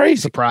 It's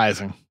crazy.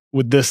 Surprising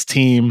with this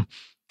team.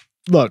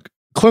 Look,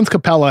 Clint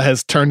Capella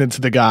has turned into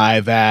the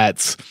guy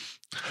that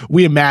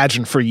we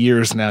imagined for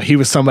years now. He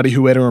was somebody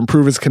who had to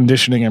improve his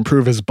conditioning,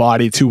 improve his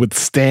body to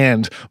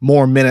withstand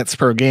more minutes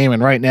per game.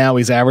 And right now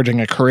he's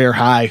averaging a career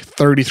high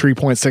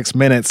 33.6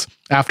 minutes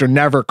after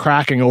never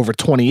cracking over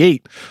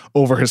 28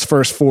 over his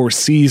first 4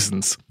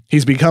 seasons.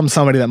 He's become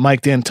somebody that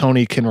Mike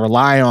D'Antoni can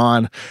rely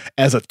on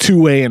as a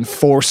two-way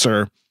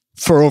enforcer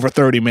for over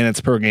 30 minutes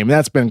per game.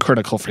 That's been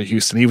critical for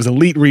Houston. He was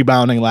elite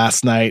rebounding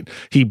last night.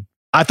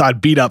 I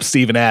thought, beat up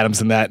Steven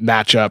Adams in that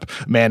matchup,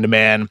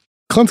 man-to-man.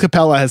 Clint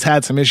Capella has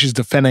had some issues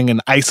defending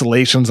in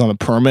isolations on the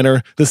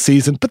perimeter this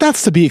season, but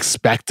that's to be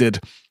expected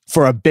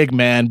for a big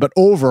man. But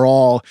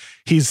overall,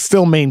 he's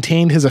still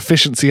maintained his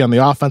efficiency on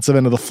the offensive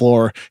end of the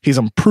floor. He's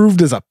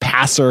improved as a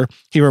passer.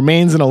 He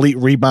remains an elite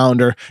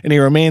rebounder, and he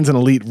remains an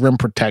elite rim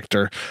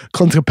protector.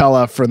 Clint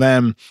Capella for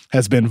them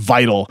has been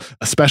vital,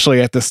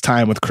 especially at this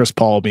time with Chris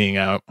Paul being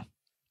out.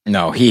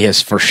 No, he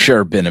has for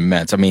sure been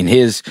immense. I mean,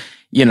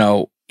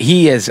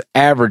 he is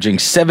averaging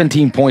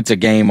 17 points a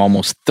game,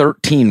 almost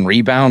 13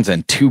 rebounds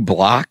and 2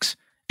 blocks.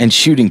 and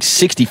shooting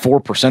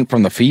 64%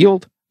 from the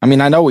field. I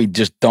mean, I know he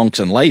just dunks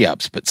and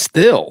layups, but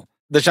still,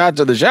 the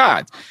shots are the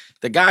shots.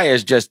 The guy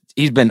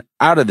he's been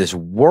out of this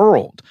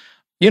world.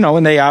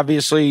 And they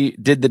obviously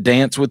did the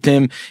dance with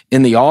him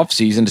in the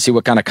offseason to see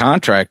what kind of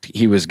contract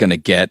he was going to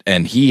get.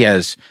 And he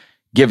has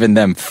given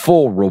them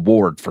full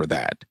reward for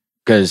that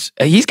because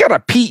he's got a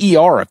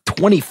PER of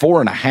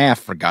 24.5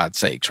 for God's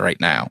sakes right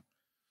now.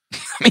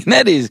 I mean,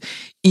 that is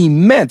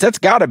immense. That's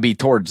got to be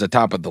towards the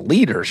top of the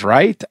leaders,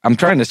 right? I'm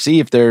trying to see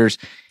if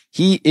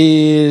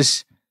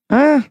he's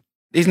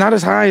not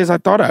as high as I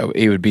thought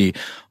he would be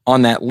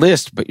on that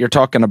list, but you're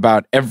talking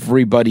about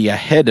everybody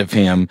ahead of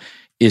him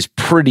is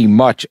pretty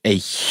much a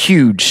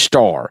huge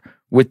star,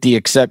 with the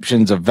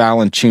exceptions of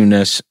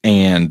Valanciunas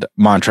and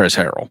Montrezl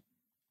Harrell.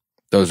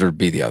 Those would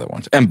be the other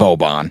ones. And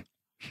Boban.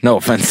 No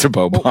offense to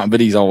Boban, but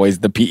he's always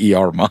the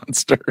PER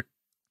monster.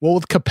 Well,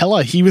 with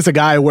Capella, he was a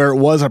guy where it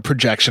was a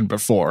projection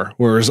before,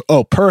 whereas,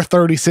 per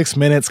 36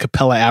 minutes,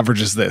 Capella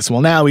averages this.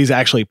 Well, now he's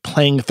actually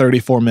playing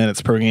 34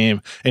 minutes per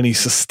game, and he's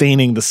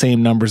sustaining the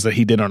same numbers that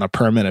he did on a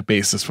per minute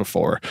basis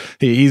before.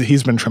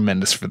 He's been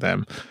tremendous for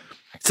them.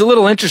 It's a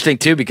little interesting,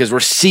 too, because we're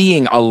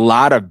seeing a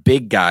lot of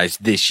big guys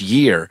this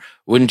year.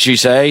 Wouldn't you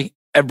say?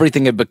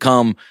 Everything had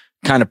become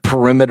kind of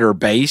perimeter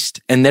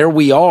based. And there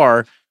we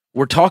are.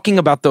 We're talking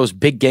about those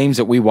big games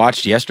that we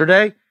watched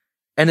yesterday.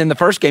 And in the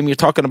first game, you're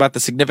talking about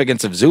the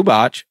significance of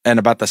Zubac and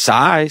about the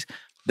size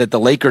that the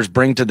Lakers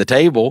bring to the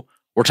table.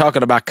 We're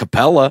talking about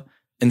Capella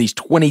and these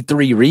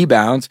 23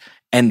 rebounds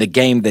and the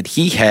game that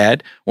he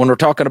had. When we're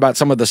talking about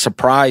some of the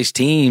surprise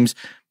teams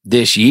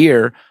this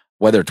year,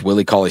 whether it's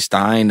Willie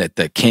Cauley-Stein at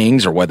the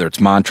Kings or whether it's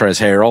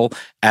Montrezl Harrell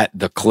at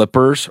the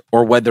Clippers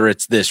or whether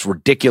it's this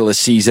ridiculous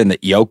season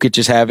that Jokic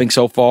is having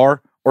so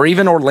far, or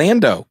even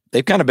Orlando.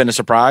 They've kind of been a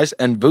surprise,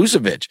 and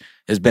Vucevic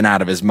has been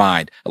out of his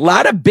mind. A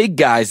lot of big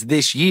guys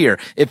this year.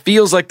 It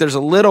feels like there's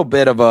a little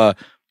bit of a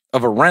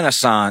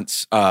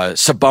renaissance.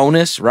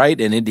 Sabonis, right?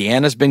 And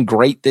Indiana's been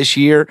great this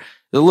year.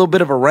 There's a little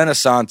bit of a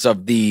renaissance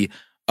of the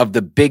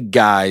big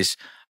guys,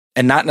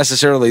 and not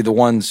necessarily the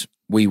ones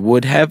we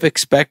would have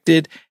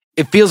expected.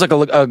 It feels like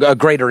a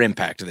greater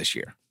impact this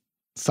year.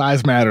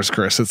 Size matters,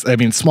 Chris.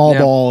 Small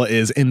ball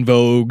is in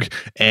vogue,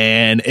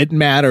 and it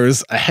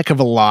matters a heck of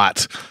a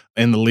lot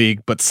in the league,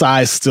 but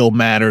size still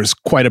matters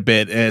quite a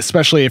bit,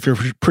 especially if you're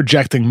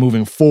projecting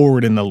moving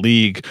forward in the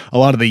league. A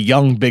lot of the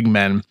young big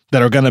men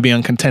that are going to be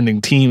on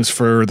contending teams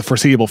for the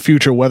foreseeable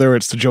future, whether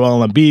it's the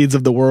Joel Embiids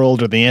of the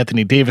world or the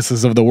Anthony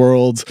Davises of the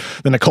world,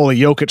 the Nikola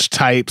Jokic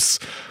types,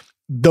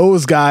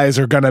 those guys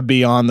are going to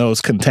be on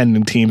those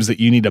contending teams that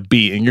you need to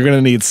beat, and you're going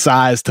to need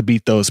size to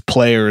beat those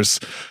players.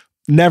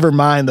 Never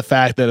mind the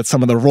fact that it's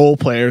some of the role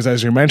players,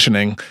 as you're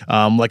mentioning,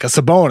 like a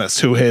Sabonis,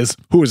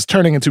 who is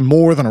turning into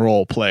more than a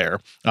role player.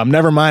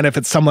 Never mind if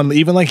it's someone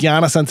even like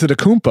Giannis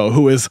Antetokounmpo,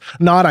 who is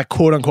not a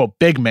quote-unquote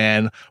big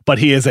man, but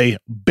he is a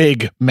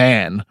big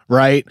man,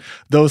 right?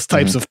 Those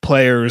types of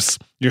players,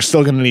 you're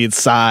still going to need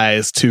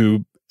size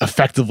to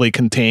effectively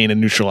contain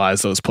and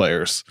neutralize those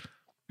players.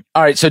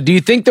 All right, so do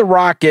you think the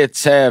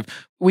Rockets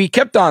we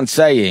kept on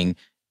saying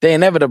they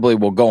inevitably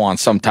will go on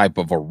some type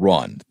of a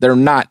run. They're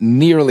not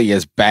nearly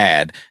as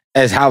bad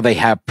as how they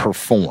have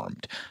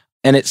performed.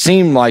 And it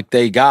seemed like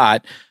they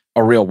got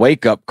a real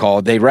wake-up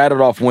call. They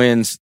rattled off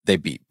wins. They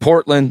beat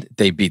Portland.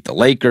 They beat the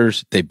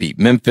Lakers. They beat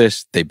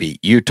Memphis. They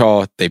beat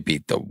Utah. They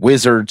beat the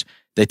Wizards.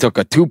 They took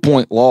a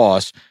 2-point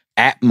loss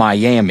at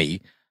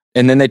Miami.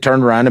 And then they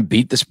turned around and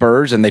beat the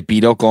Spurs, and they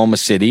beat Oklahoma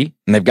City.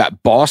 And they've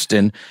got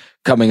Boston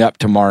coming up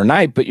tomorrow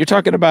night. But you're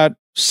talking about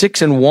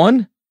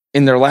 6-1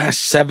 in their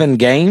last 7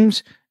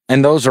 games.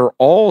 And those are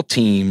all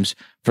teams,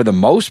 for the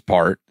most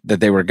part,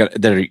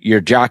 that you're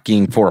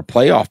jockeying for a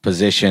playoff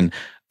position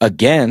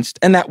against.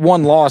 And that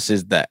one loss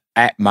is the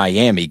at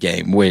Miami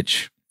game,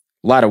 which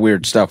a lot of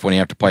weird stuff when you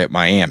have to play at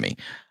Miami.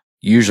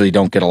 You usually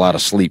don't get a lot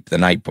of sleep the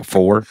night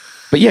before.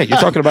 But yeah, you're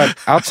talking about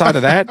outside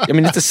of that. I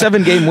mean, it's a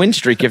 7-game win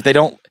streak. If they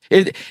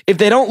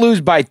don't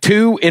lose by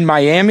 2 in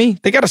Miami,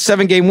 they got a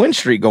 7-game win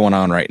streak going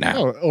on right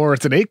now. Or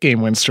it's an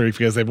 8-game win streak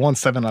because they've won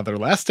 7 of their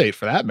last 8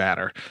 for that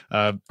matter.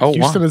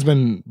 Houston has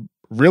been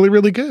really,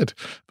 really good.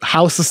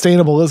 How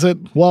sustainable is it?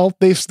 Well,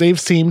 they've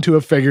seemed to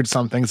have figured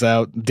some things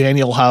out.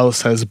 Daniel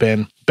House has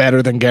been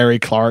better than Gary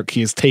Clark.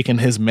 He has taken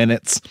his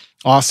minutes.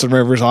 Austin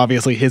Rivers,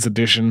 obviously, his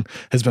addition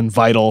has been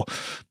vital.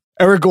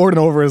 Eric Gordon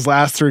over his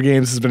last 3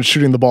 games has been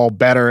shooting the ball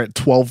better at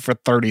 12 for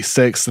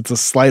 36. It's a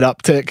slight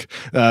uptick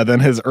than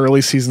his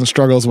early season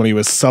struggles when he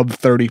was sub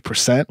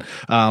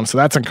 30%. So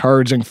that's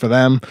encouraging for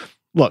them.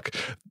 Look,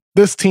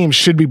 this team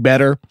should be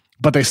better,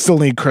 but they still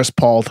need Chris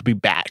Paul to be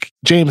back.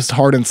 James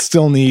Harden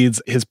still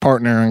needs his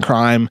partner in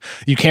crime.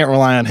 You can't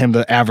rely on him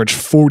to average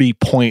 40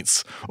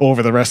 points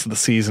over the rest of the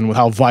season with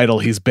how vital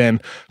he's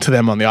been to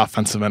them on the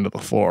offensive end of the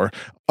floor.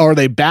 Are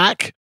they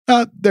back?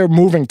 They're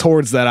moving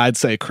towards that, I'd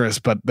say, Chris,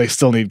 but they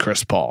still need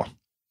Chris Paul.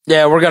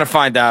 Yeah, we're going to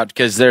find out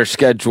because their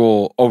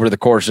schedule over the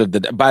course of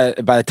by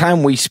the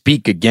time we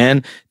speak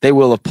again, they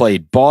will have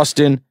played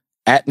Boston,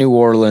 at New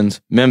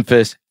Orleans,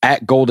 Memphis,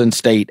 at Golden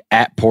State,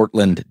 at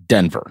Portland,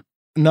 Denver.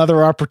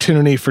 Another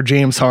opportunity for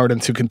James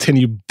Harden to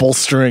continue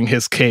bolstering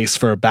his case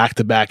for a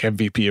back-to-back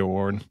MVP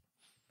award.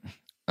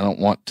 I don't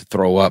want to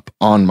throw up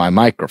on my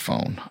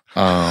microphone.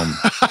 But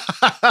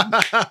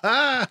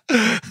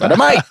I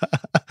might.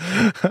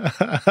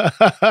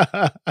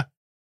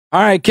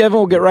 All right, Kevin,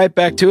 we'll get right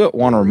back to it.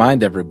 Want to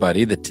remind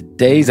everybody that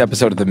today's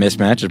episode of The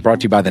Mismatch is brought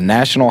to you by the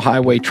National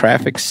Highway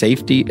Traffic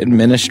Safety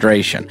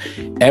Administration.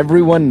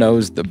 Everyone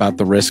knows about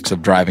the risks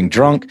of driving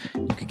drunk.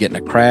 You could get in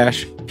a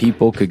crash.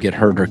 People could get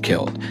hurt or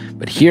killed.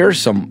 But here are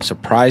some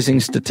surprising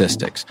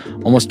statistics.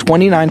 Almost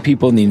 29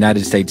 people in the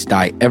United States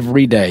die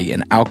every day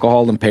in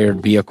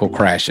alcohol-impaired vehicle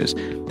crashes.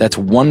 That's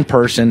one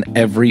person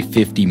every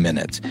 50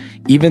 minutes.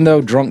 Even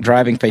though drunk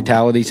driving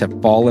fatalities have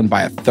fallen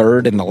by a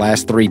third in the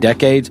last 3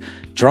 decades,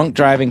 drunk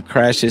driving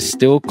crashes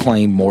still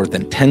claim more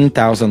than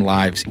 10,000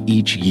 lives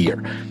each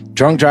year.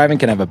 Drunk driving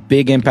can have a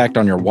big impact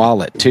on your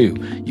wallet, too.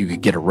 You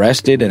could get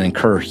arrested and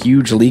incur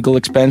huge legal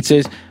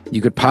expenses.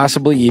 You could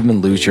possibly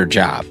even lose your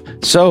job.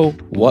 So,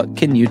 what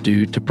can you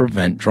do to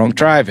prevent drunk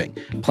driving?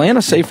 Plan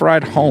a safe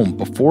ride home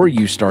before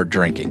you start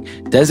drinking.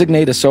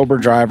 Designate a sober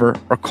driver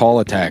or call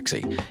a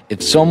taxi.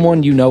 If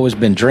someone you know has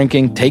been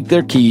drinking, take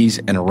their keys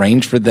and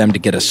arrange for them to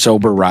get a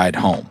sober ride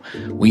home.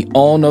 We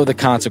all know the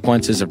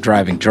consequences of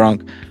driving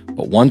drunk,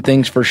 but one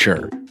thing's for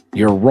sure.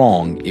 You're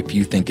wrong if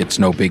you think it's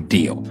no big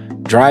deal.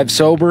 Drive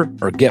sober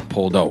or get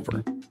pulled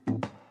over.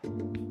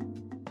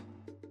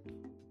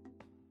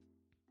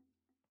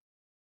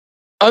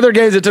 Other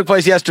games that took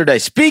place yesterday.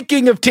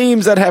 Speaking of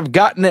teams that have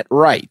gotten it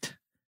right,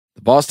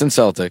 the Boston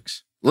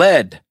Celtics,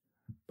 led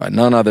by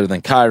none other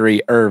than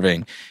Kyrie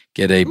Irving,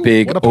 get a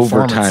big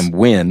overtime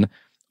win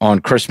on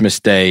Christmas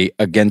Day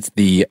against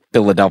the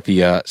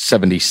Philadelphia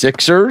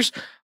 76ers.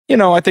 You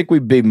know, I think we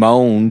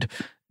bemoaned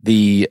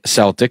the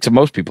Celtics, and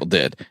most people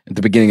did, at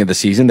the beginning of the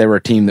season. They were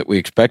a team that we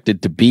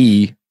expected to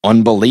be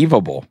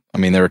unbelievable. I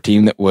mean, they're a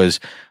team that was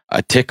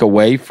a tick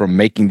away from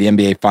making the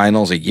NBA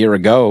Finals a year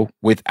ago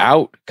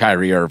without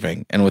Kyrie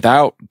Irving and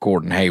without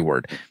Gordon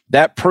Hayward.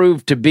 That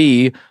proved to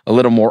be a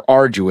little more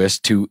arduous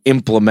to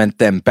implement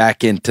them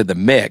back into the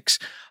mix.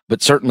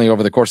 But certainly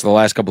over the course of the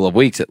last couple of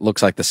weeks, it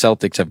looks like the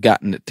Celtics have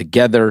gotten it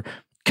together.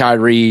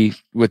 Kyrie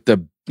with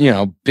the,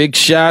 big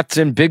shots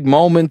and big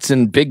moments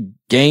and big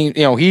game.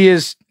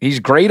 He's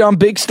great on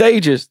big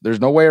stages. There's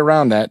no way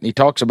around that. And he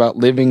talks about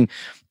living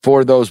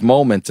for those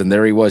moments. And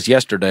there he was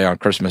yesterday on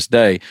Christmas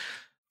Day,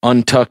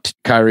 untucked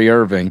Kyrie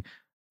Irving,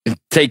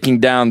 taking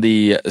down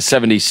the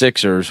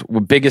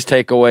 76ers. Biggest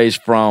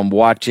takeaways from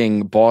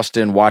watching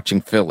Boston,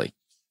 watching Philly?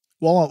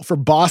 Well, for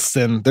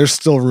Boston, there's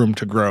still room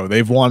to grow.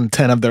 They've won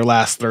 10 of their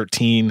last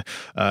 13.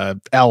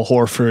 Al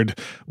Horford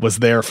was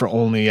there for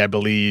only, I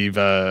believe,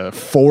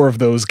 4 of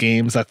those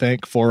games, 4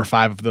 or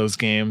 5 of those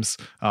games.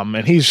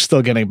 And he's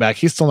still getting back.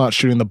 He's still not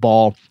shooting the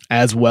ball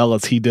as well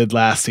as he did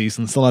last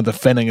season, still not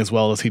defending as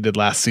well as he did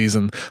last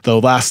season, though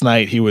last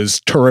night he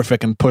was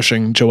terrific in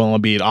pushing Joel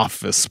Embiid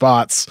off of his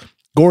spots.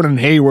 Gordon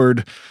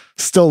Hayward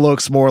still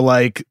looks more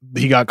like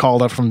he got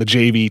called up from the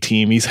JV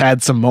team. He's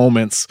had some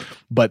moments,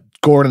 but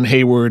Gordon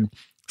Hayward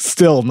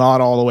still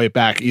not all the way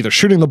back, either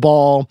shooting the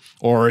ball,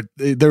 or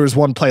there was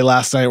one play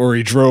last night where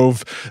he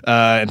drove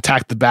and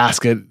tacked the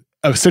basket,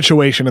 a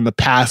situation in the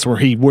past where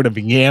he would have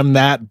yammed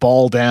that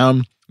ball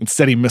down.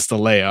 Instead, he missed a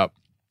layup.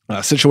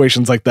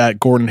 Situations like that,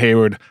 Gordon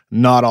Hayward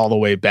not all the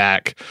way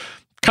back.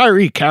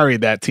 Kyrie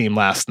carried that team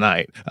last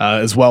night,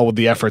 as well with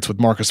the efforts with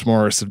Marcus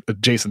Morris,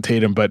 Jason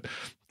Tatum, but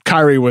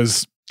Kyrie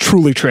was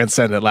truly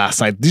transcendent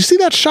last night. Did you see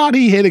that shot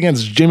he hit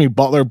against Jimmy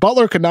Butler?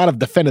 Butler could not have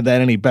defended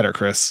that any better,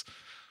 Chris.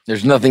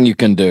 There's nothing you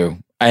can do.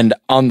 And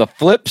on the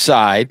flip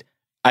side,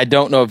 I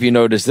don't know if you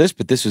noticed this,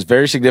 but this was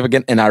very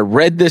significant. And I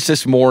read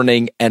this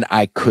morning and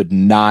I could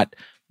not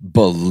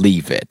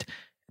believe it.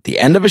 At the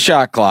end of a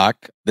shot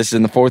clock, this is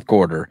in the fourth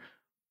quarter,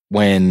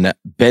 when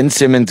Ben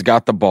Simmons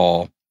got the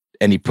ball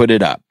and he put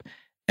it up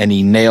and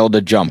he nailed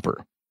a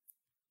jumper.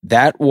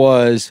 That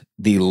was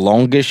the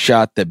longest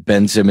shot that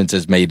Ben Simmons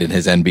has made in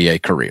his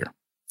NBA career.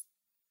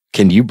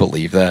 Can you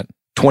believe that?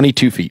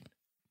 22 feet.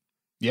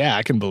 Yeah,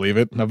 I can believe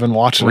it. I've been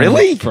watching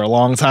really for a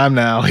long time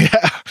now.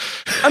 Yeah.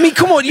 I mean,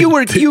 come on, you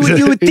would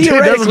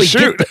theoretically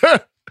shoot.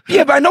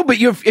 Yeah, but I know, but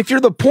if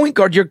you're the point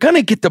guard, you're going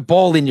to get the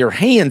ball in your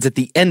hands at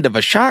the end of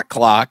a shot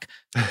clock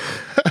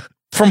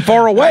from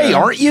far away,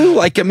 aren't you?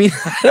 Like, I mean,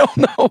 I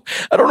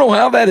don't know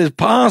how that is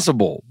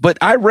possible. But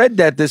I read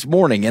that this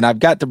morning, and I've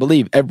got to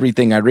believe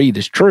everything I read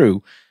is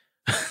true.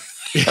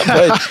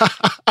 But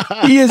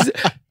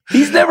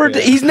he's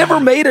never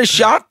made a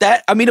shot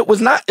that, I mean, it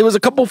was a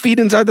couple feet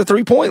inside the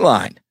 3-point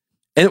line.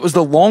 And it was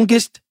the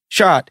longest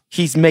shot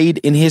he's made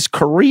in his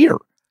career.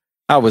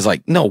 I was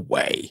like, no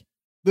way.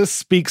 This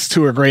speaks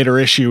to a greater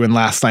issue in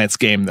last night's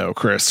game, though,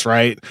 Chris,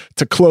 right?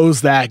 To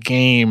close that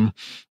game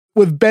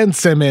with Ben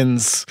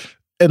Simmons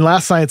in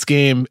last night's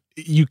game,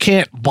 you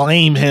can't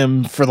blame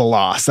him for the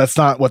loss. That's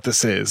not what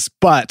this is.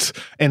 But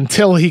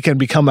until he can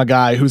become a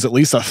guy who's at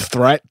least a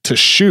threat to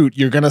shoot,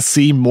 you're going to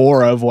see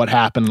more of what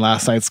happened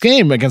last night's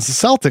game against the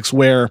Celtics,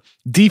 where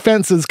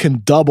defenses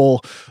can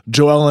double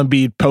Joel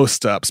Embiid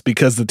post-ups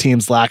because the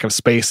team's lack of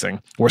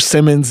spacing, where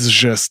Simmons is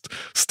just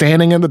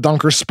standing in the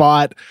dunker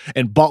spot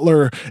and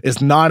Butler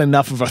is not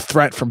enough of a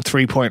threat from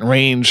three-point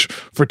range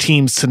for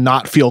teams to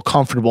not feel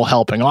comfortable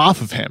helping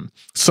off of him.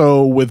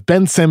 So with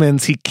Ben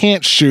Simmons, he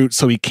can't shoot,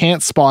 so he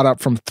can't spot up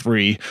from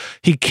three.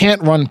 He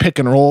can't run pick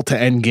and roll to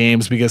end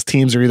games because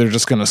teams are either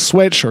just going to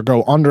switch or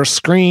go under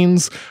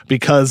screens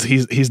because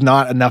he's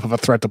not enough of a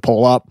threat to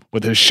pull up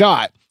with his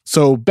shot.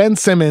 So Ben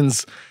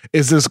Simmons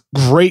is this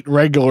great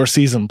regular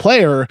season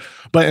player,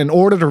 but in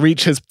order to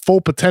reach his full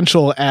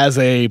potential as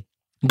a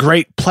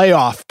great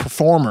playoff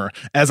performer,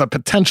 as a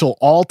potential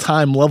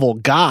all-time level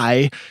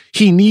guy,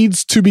 he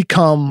needs to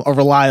become a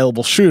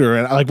reliable shooter.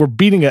 And like, we're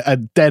beating a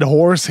dead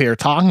horse here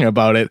talking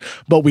about it,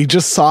 but we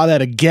just saw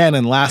that again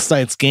in last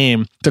night's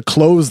game to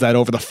close that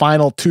over the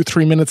final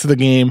 2-3 minutes of the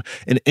game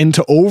and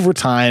into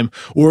overtime,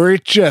 where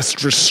it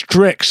just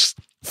restricts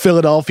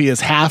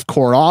Philadelphia's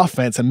half-court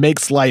offense and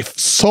makes life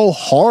so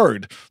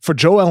hard for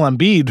Joel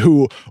Embiid,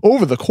 who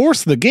over the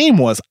course of the game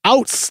was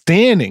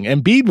outstanding.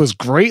 Embiid was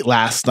great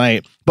last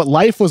night, but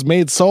life was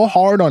made so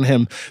hard on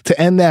him to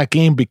end that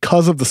game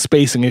because of the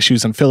spacing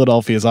issues in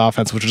Philadelphia's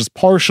offense, which is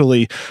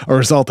partially a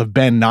result of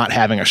Ben not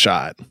having a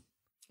shot.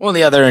 Well,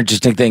 the other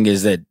interesting thing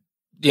is that,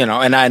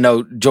 and I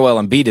know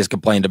Joel Embiid has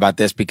complained about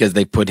this because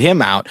they put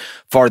him out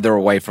farther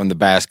away from the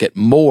basket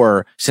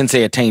more since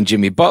they attained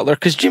Jimmy Butler,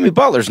 because Jimmy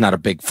Butler's not a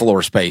big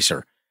floor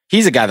spacer.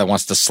 He's a guy that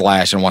wants to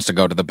slash and wants to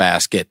go to the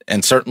basket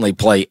and certainly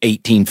play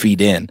 18 feet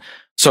in.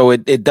 So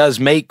it does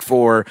make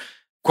for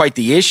quite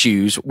the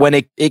issues when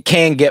it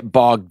can get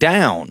bogged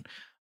down.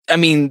 I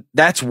mean,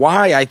 that's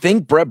why I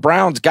think Brett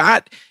Brown's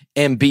got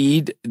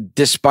Embiid,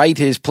 despite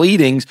his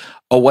pleadings,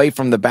 away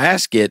from the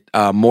basket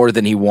more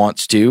than he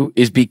wants to,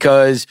 is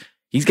because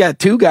he's got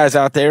two guys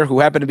out there who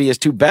happen to be his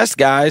two best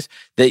guys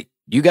that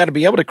you got to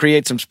be able to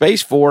create some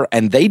space for,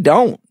 and they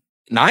don't.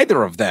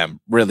 Neither of them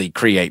really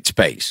create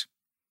space.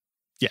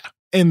 Yeah.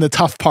 And the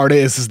tough part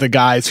is the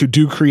guys who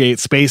do create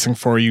spacing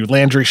for you,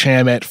 Landry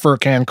Shamet,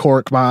 Furkan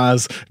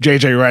Korkmaz,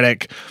 JJ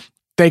Redick,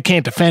 they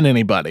can't defend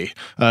anybody.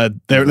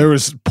 There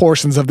was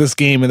portions of this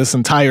game and this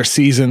entire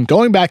season,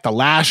 going back to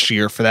last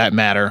year for that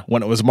matter,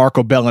 when it was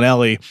Marco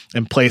Bellinelli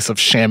in place of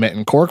Shamet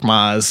and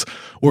Korkmaz,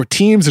 where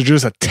teams are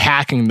just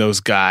attacking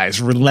those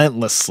guys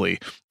relentlessly.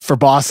 For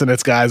Boston,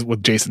 it's guys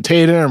with Jason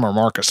Tatum or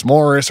Marcus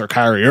Morris or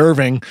Kyrie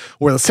Irving,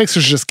 where the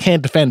Sixers just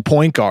can't defend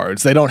point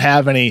guards. They don't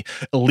have any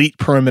elite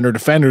perimeter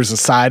defenders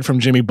aside from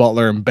Jimmy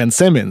Butler and Ben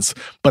Simmons,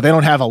 but they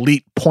don't have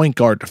elite point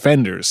guard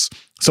defenders.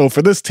 So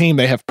for this team,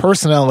 they have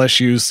personnel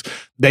issues.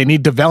 They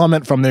need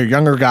development from their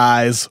younger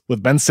guys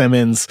with Ben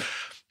Simmons.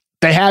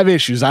 They have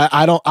issues.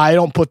 I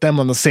don't put them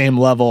on the same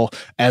level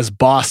as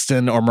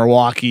Boston or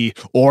Milwaukee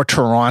or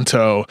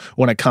Toronto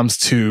when it comes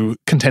to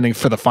contending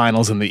for the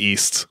finals in the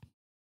East.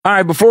 All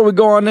right, before we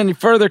go on any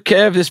further,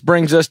 Kev, this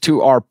brings us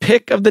to our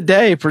pick of the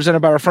day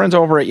presented by our friends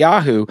over at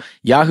Yahoo.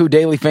 Yahoo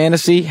Daily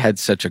Fantasy had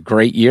such a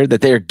great year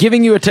that they are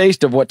giving you a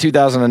taste of what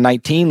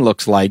 2019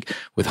 looks like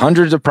with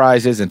hundreds of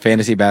prizes and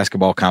fantasy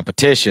basketball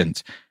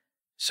competitions.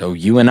 So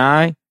you and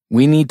I,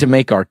 we need to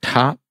make our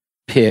top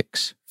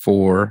picks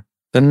for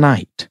the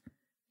night.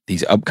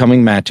 These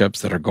upcoming matchups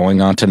that are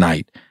going on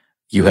tonight,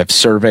 you have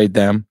surveyed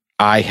them.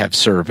 I have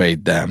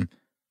surveyed them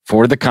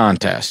for the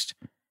contest.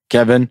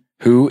 Kevin,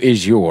 who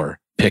is your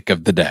pick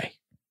of the day?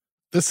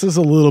 This is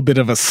a little bit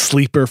of a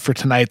sleeper for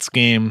tonight's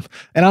game,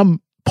 and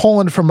I'm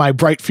pulling from my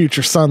bright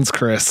future Suns,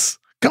 Chris.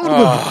 Going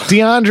with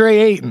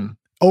DeAndre Ayton.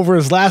 Over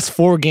his last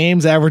 4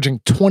 games, averaging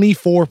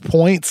 24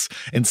 points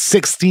and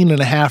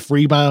 16.5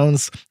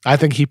 rebounds. I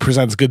think he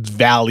presents good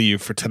value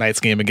for tonight's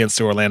game against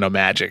the Orlando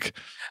Magic.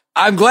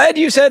 I'm glad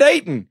you said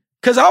Ayton,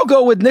 because I'll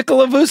go with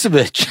Nikola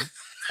Vucevic,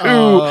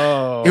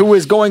 who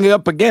is going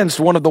up against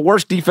one of the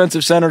worst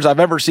defensive centers I've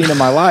ever seen in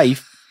my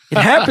life. It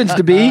happens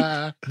to be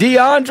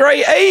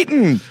DeAndre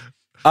Ayton.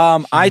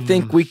 I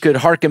think we could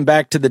harken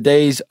back to the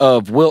days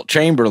of Wilt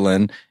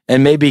Chamberlain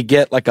and maybe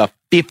get like a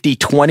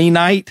 50-20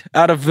 night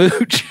out of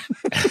Vooch.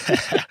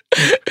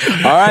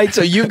 All right,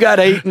 so you've got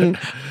Ayton.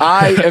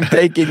 I am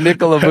taking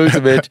Nikola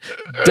Vucevic.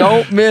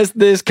 Don't miss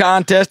this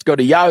contest. Go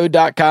to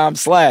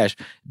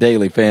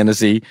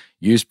yahoo.com/dailyfantasy.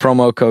 Use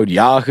promo code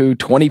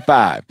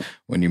Yahoo25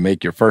 when you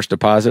make your first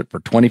deposit for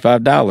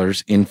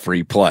 $25 in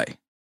free play.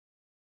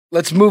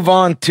 Let's move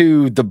on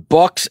to the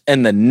Bucks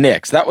and the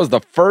Knicks. That was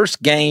the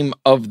first game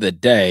of the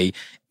day.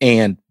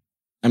 And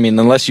I mean,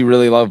 unless you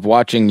really love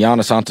watching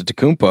Giannis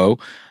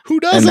Antetokounmpo, who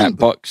doesn't? That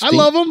Bucks I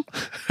love him.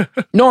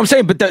 No, I'm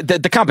saying, but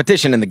the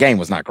competition in the game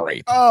was not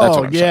great. Oh, that's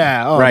what I'm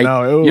yeah. saying, oh, right?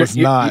 No, it was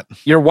not.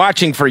 You're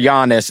watching for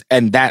Giannis,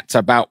 and that's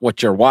about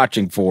what you're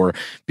watching for,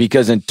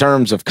 because in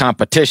terms of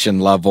competition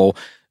level,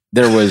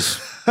 there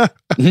was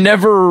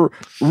never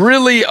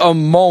really a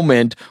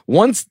moment.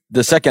 Once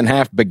the second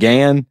half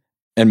began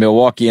and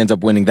Milwaukee ends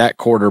up winning that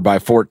quarter by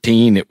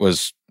 14, it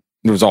was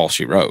all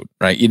she wrote,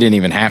 right? You didn't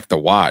even have to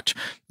watch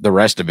the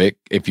rest of it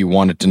if you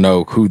wanted to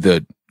know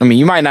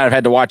you might not have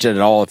had to watch it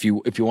at all if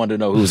you wanted to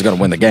know who was going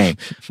to win the game,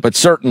 but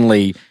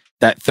certainly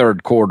that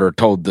third quarter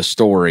told the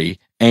story.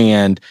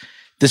 And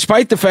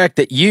despite the fact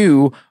that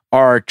you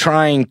are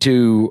trying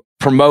to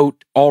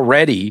promote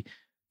already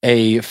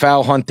a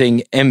foul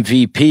hunting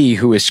MVP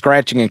who is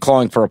scratching and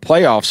clawing for a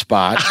playoff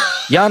spot,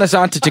 Giannis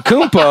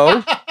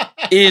Antetokounmpo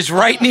is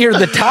right near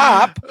the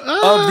top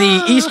of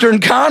the Eastern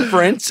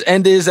Conference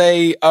and is has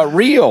a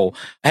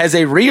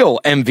real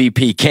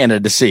MVP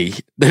candidacy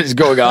that is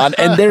going on.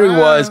 And there he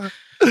was.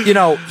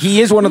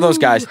 He is one of those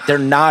guys. They're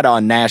not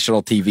on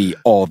national TV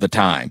all the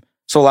time.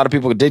 So a lot of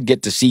people did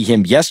get to see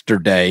him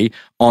yesterday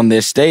on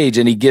this stage,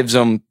 and he gives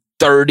them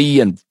 30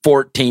 and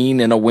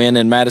 14 in a win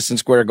in Madison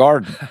Square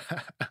Garden.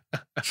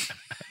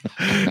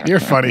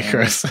 You're funny,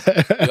 Chris.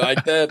 You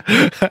like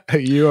that?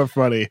 You are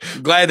funny.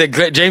 Glad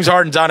that James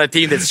Harden's on a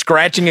team that's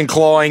scratching and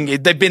clawing.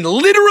 They've been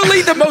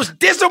literally the most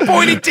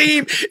disappointing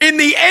team in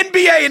the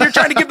NBA, and they're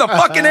trying to give the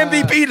fucking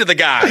MVP to the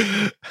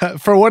guy.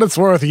 For what it's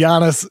worth,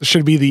 Giannis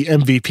should be the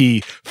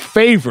MVP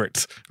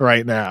favorite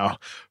right now.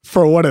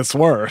 For what it's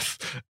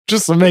worth,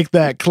 just to make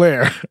that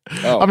clear,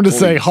 I'm just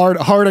saying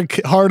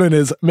Harden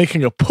is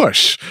making a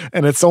push,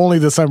 and it's only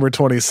December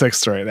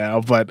 26th right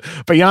now. But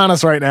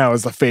Giannis right now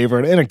is the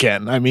favorite. And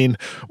again, I mean,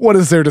 what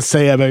is there to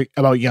say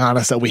about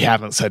Giannis that we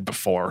haven't said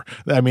before?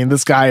 I mean,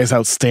 this guy is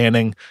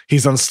outstanding.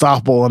 He's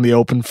unstoppable on the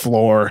open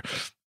floor.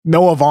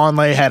 Noah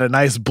Vonleh had a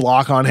nice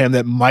block on him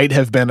that might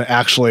have been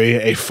actually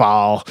a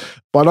foul.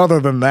 But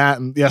other than that,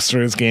 in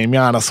yesterday's game,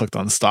 Giannis looked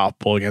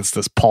unstoppable against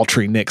this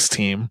paltry Knicks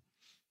team.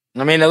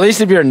 I mean, at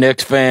least if you're a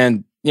Knicks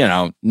fan,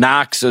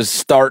 Knox is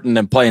starting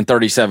and playing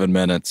 37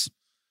 minutes.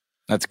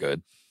 That's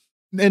good.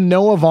 And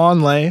Noah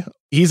Vonleh,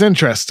 he's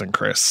interesting,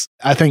 Chris.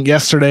 I think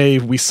yesterday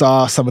we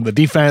saw some of the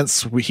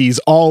defense. He's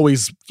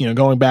always,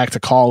 going back to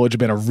college,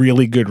 been a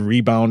really good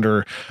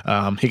rebounder.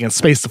 He can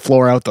space the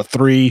floor out the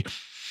three.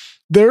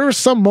 There are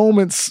some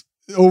moments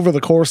over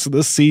the course of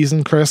this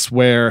season, Chris,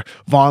 where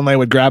Vonleh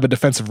would grab a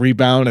defensive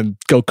rebound and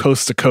go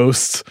coast to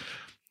coast.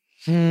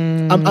 He's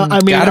not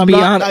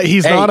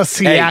a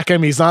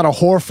Siakam, he's not a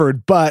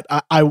Horford, but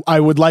I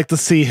would like to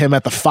see him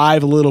at the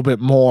 5 a little bit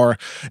more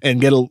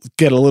and get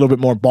a little bit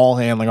more ball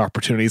handling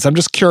opportunities. I'm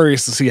just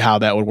curious to see how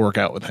that would work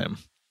out with him.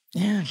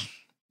 Yeah,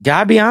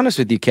 gotta be honest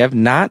with you, Kev.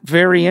 Not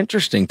very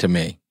interesting to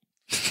me.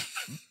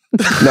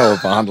 No,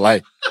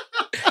 Vonleh.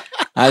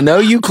 I know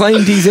you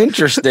claimed he's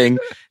interesting.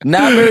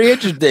 Not very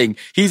interesting.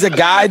 He's a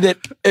guy that,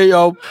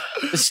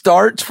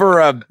 starts for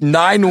a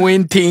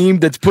 9-win team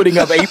that's putting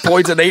up 8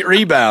 points and 8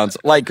 rebounds.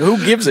 Like,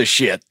 who gives a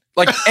shit?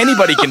 Like,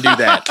 anybody can do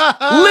that.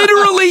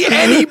 Literally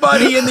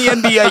anybody in the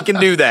NBA can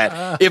do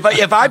that.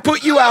 If I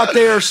put you out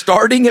there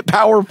starting at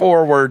power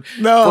forward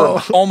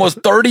for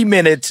almost 30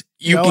 minutes,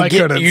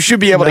 you should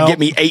be able to get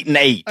me 8 and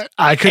 8.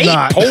 I could 8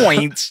 not.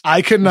 Points.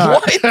 I could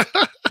not. What?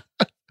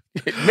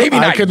 Maybe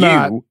not you.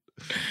 Not.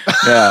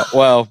 Yeah,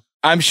 well,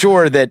 I'm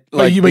sure that.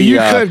 You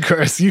could,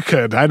 Chris. You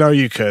could. I know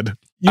you could.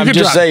 You could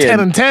drop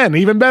 10 and 10,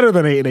 even better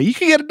than 8 and 8. You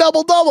could get a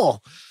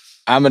double-double.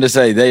 I'm going to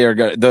say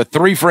the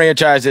 3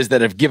 franchises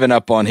that have given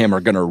up on him are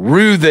going to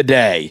rue the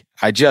day.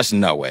 I just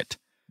know it.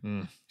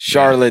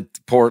 Charlotte,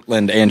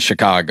 Portland, and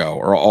Chicago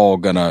are all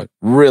going to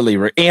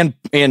really, and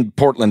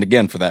Portland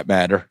again for that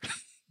matter.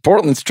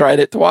 Portland's tried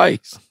it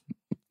twice.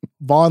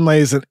 Vonleh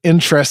is an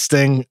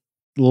interesting,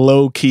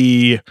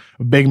 low-key,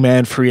 big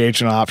man free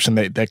agent option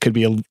that could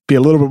be a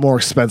little bit more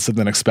expensive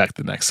than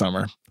expected next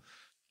summer.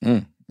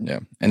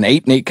 Yeah, an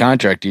 8-8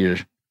 contract year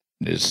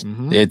is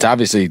it's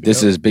obviously this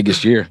is his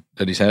biggest year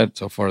that he's had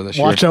so far this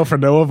year. Watch out for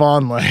Noah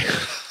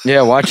Vonleh.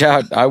 Yeah, watch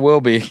out. I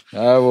will be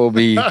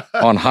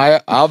on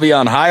high. I'll be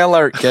on high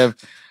alert, Kev.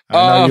 I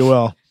know you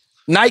will.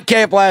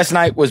 Nightcap last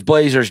night was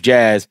Blazers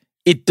Jazz.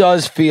 It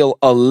does feel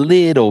a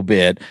little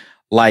bit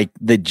like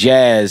the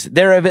Jazz.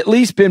 There have at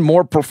least been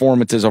more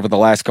performances over the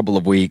last couple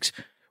of weeks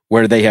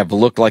where they have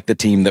looked like the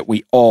team that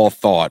we all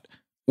thought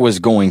was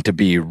going to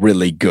be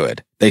really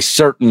good. They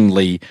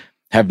certainly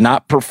have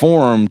not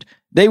performed.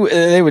 They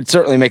would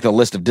certainly make the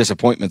list of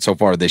disappointments so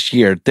far this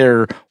year.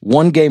 They're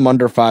 1 game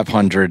under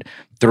 500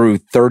 through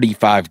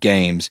 35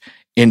 games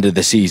into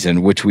the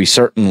season, which we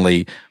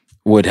certainly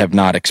would have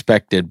not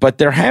expected. But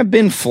there have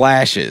been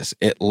flashes,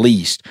 at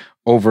least,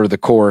 over the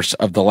course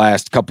of the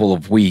last couple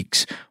of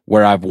weeks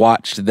where I've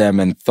watched them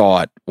and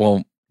thought,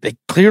 well, they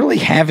clearly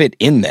have it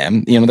in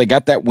them. They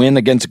got that win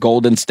against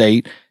Golden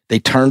State. They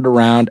turned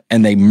around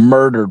and they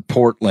murdered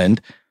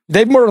Portland.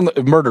 They've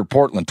murdered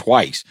Portland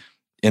twice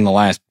in the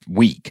last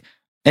week.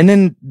 And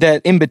then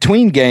that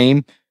in-between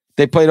game,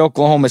 they played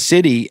Oklahoma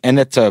City, and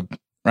it's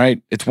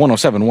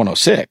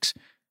 107-106. It's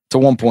a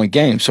 1-point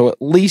game. So at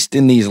least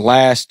in these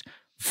last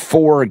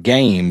 4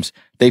 games,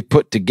 they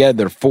put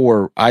together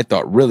 4, I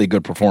thought, really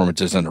good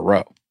performances in a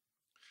row.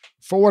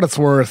 For what it's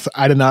worth,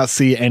 I did not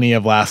see any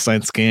of last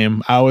night's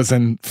game. I was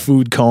in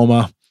food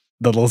coma.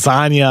 The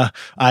lasagna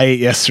I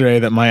ate yesterday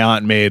that my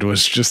aunt made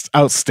was just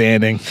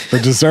outstanding. The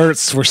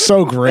desserts were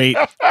so great.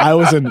 I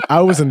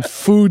was in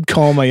food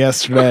coma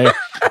yesterday,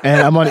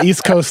 and I'm on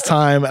East Coast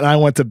time, and I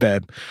went to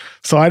bed.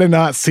 So I did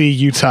not see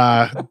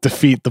Utah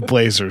defeat the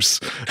Blazers.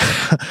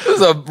 It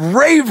was a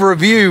rave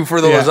review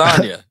for the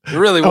lasagna. It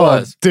really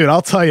was. Dude,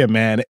 I'll tell you,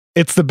 man,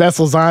 it's the best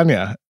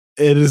lasagna.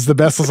 It is the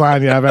best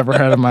lasagna I've ever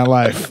had in my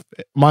life.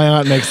 My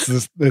aunt makes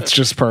this. It's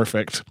just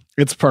perfect.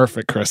 It's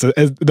perfect, Chris.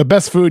 The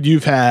best food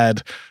you've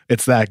had.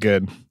 It's that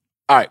good.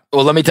 All right.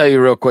 Well, let me tell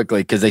you real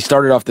quickly, because they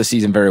started off the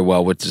season very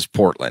well, which is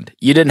Portland.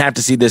 You didn't have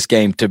to see this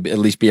game to at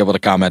least be able to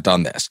comment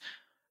on this.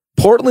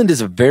 Portland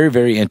is a very,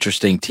 very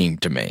interesting team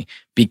to me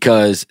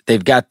because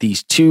they've got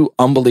these two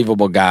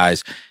unbelievable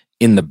guys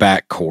in the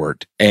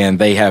backcourt, and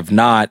they have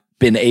not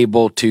been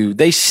able to,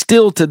 they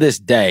still to this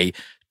day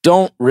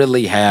don't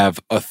really have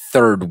a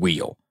third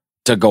wheel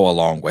to go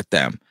along with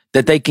them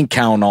that they can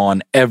count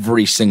on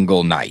every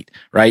single night,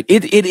 right?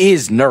 It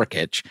is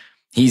Nurkic.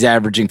 He's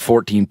averaging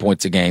 14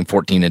 points a game,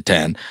 14 and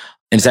 10,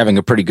 and is having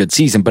a pretty good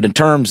season. But in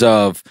terms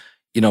of,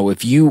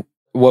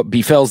 what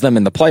befalls them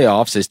in the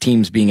playoffs is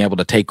teams being able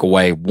to take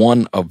away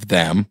one of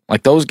them.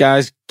 Like those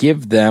guys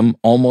give them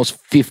almost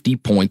 50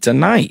 points a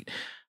night.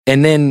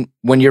 And then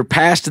when you're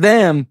past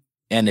them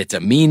and it's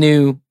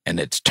Aminu and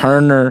it's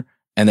Turner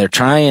and they're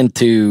trying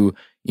to,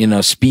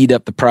 speed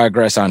up the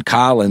progress on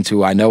Collins,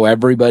 who I know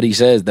everybody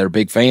says they're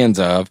big fans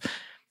of.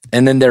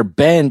 And then their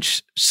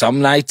bench,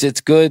 some nights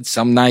it's good,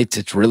 some nights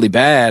it's really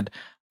bad.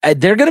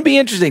 They're going to be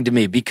interesting to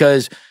me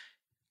because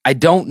I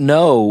don't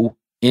know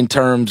in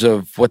terms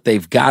of what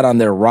they've got on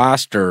their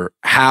roster,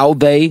 how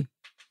they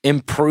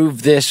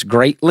improve this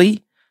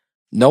greatly.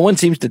 No one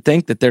seems to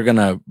think that they're going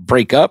to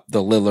break up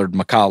the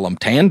Lillard-McCollum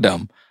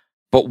tandem,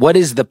 but what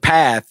is the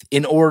path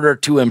in order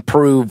to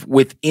improve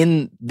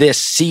within this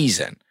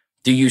season?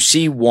 Do you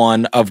see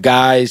one of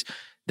guys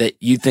that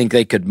you think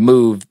they could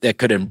move that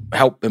could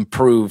help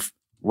improve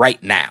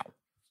right now?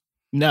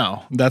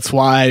 No, that's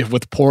why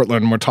with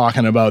Portland, we're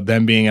talking about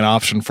them being an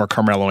option for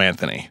Carmelo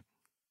Anthony.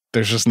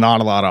 There's just not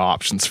a lot of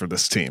options for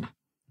this team.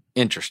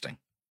 Interesting.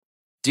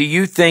 Do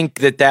you think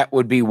that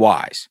would be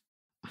wise?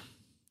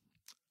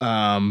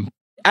 I'll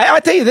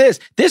tell you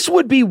this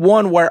would be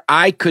one where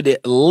I could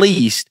at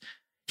least,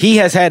 he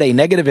has had a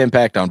negative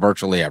impact on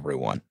virtually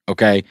everyone.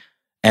 Okay.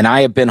 And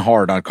I have been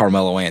hard on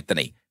Carmelo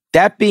Anthony.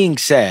 That being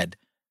said,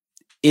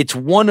 it's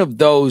one of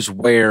those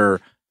where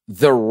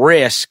the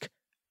risk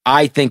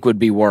I think would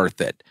be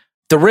worth it.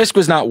 The risk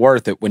was not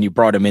worth it when you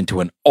brought him into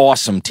an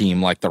awesome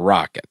team like the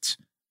Rockets.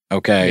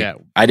 Okay. Yeah.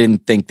 I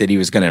didn't think that he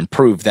was going to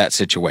improve that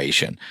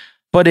situation.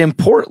 But in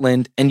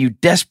Portland, and you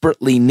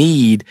desperately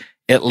need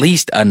at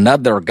least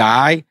another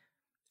guy,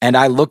 and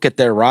I look at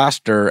their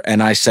roster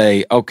and I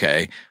say,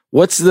 okay,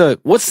 what's the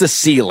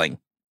ceiling?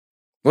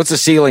 What's the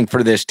ceiling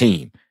for this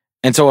team?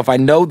 And so if I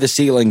know the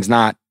ceiling's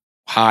not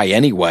high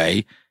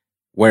anyway,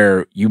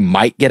 where you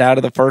might get out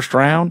of the first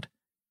round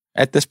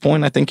at this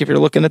point, I think if you're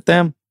looking at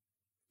them,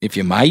 if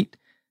you might,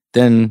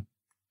 then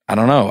I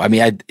don't know. I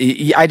mean,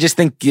 I just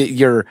think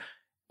you're,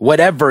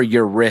 whatever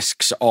your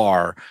risks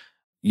are,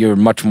 you're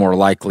much more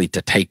likely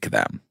to take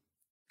them.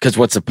 Because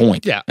what's the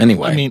point? Yeah.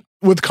 Anyway. I mean,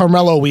 with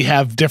Carmelo, we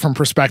have different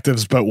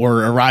perspectives, but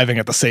we're arriving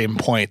at the same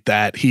point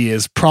that he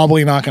is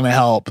probably not going to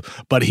help,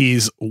 but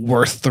he's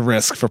worth the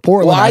risk for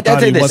Portland. Well, I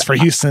thought he was for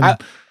Houston.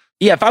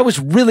 If I was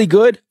really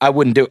good, I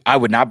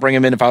would not bring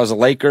him in if I was the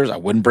Lakers. I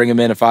wouldn't bring him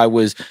in if I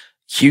was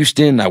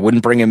Houston. I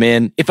wouldn't bring him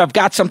in if I've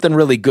got something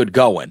really good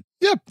going.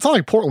 Yeah. It's not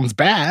like Portland's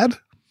bad.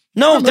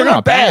 No, they're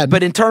not bad.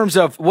 But in terms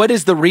of what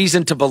is the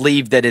reason to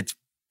believe that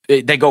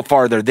they go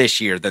farther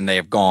this year than they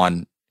have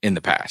gone in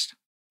the past?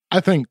 I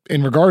think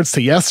in regards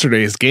to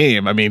yesterday's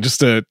game, I mean, just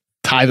to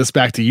tie this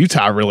back to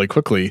Utah really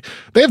quickly,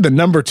 they have the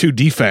number 2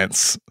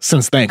 defense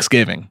since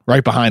Thanksgiving,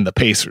 right behind the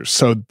Pacers.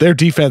 So their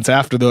defense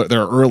after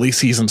their early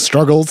season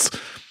struggles,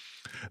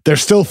 they're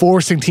still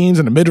forcing teams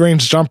into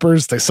mid-range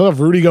jumpers. They still have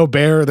Rudy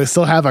Gobert. They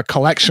still have a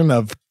collection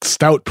of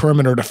stout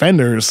perimeter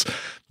defenders.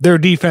 Their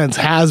defense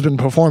has been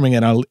performing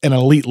at an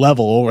elite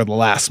level over the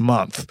last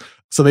month.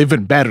 So they've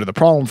been better. The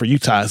problem for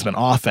Utah has been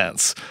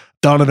offense.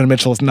 Donovan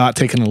Mitchell has not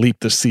taken a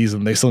leap this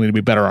season. They still need to be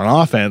better on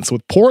offense.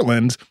 With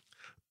Portland,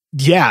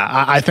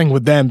 yeah, I think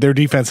with them, their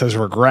defense has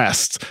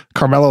regressed.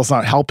 Carmelo's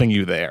not helping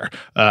you there.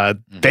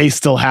 They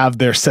still have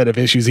their set of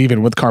issues,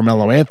 even with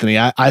Carmelo Anthony.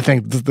 I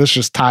think this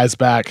just ties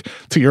back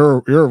to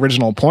your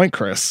original point,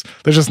 Chris.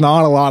 There's just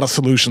not a lot of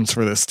solutions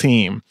for this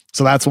team.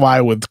 So that's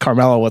why with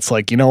Carmelo, it's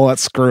like, you know what?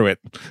 Screw it.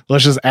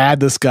 Let's just add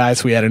this guy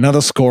so we had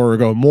another scorer,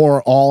 go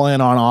more all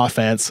in on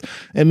offense,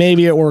 and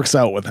maybe it works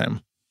out with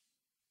him.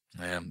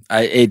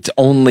 It's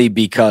only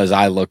because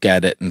I look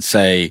at it and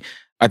say,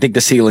 I think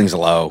the ceiling's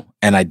low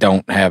and I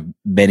don't have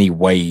many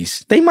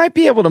ways. They might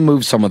be able to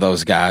move some of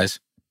those guys.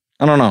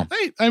 I don't know.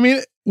 Hey, I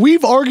mean,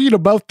 we've argued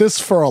about this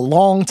for a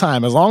long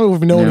time. As long as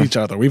we've known each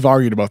other, we've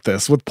argued about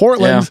this. With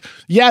Portland,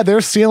 their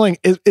ceiling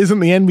isn't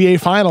the NBA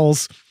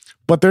Finals,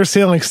 but their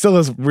ceiling still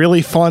is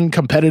really fun,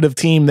 competitive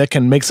team that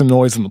can make some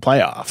noise in the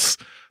playoffs.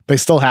 They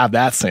still have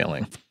that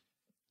ceiling.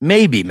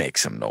 Maybe make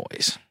some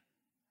noise.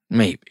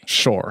 Maybe.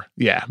 Sure.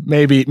 Yeah.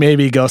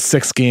 Maybe go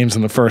 6 games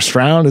in the first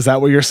round. Is that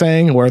what you're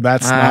saying? Where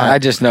that's not. I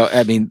just know.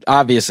 I mean,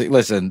 obviously,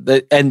 listen,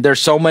 and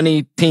there's so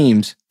many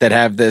teams that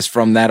have this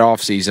from that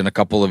offseason a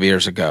couple of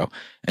years ago.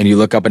 And you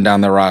look up and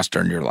down the roster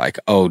and you're like,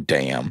 oh,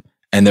 damn.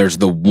 And there's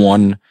the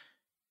one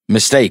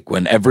mistake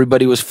when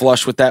everybody was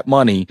flush with that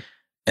money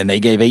and they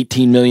gave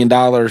 $18 million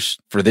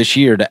for this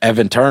year to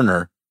Evan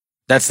Turner.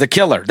 That's the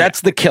killer.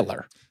 That's the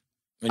killer.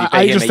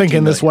 I just think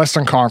in this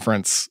Western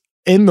Conference,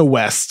 in the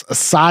West,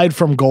 aside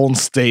from Golden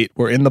State,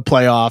 we're in the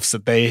playoffs,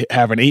 that they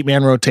have an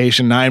 8-man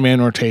rotation,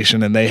 9-man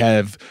rotation, and they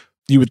have,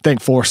 you would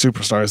think, 4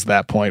 superstars at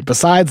that point.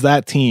 Besides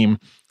that team,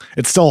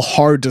 it's still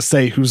hard to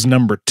say who's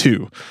number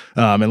 2,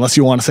 unless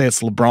you want to say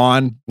it's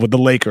LeBron with the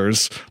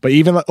Lakers. But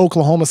even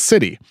Oklahoma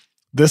City,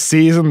 this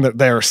season,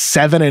 they're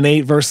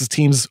 7-8 versus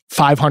teams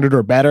 500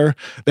 or better.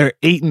 They're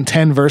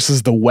 8-10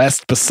 versus the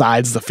West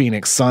besides the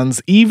Phoenix Suns.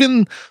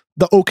 Even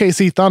the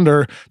OKC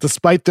Thunder,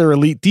 despite their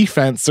elite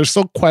defense, there's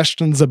still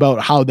questions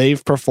about how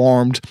they've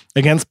performed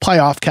against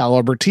playoff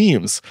caliber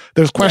teams.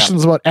 There's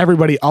questions about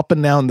everybody up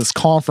and down this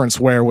conference,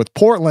 where with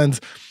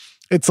Portland,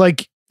 it's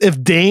like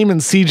if Dame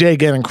and CJ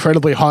get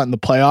incredibly hot in the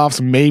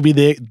playoffs, maybe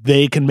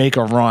they can make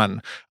a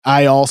run.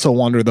 I also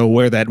wonder, though,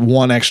 where that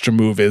one extra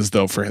move is,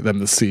 though, for them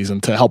this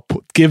season to help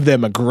give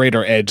them a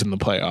greater edge in the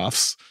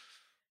playoffs.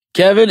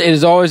 Kevin, it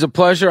is always a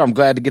pleasure. I'm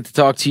glad to get to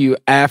talk to you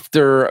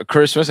after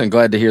Christmas, and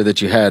glad to hear that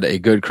you had a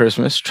good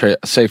Christmas.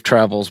 Safe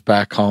travels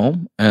back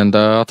home, and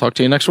I'll talk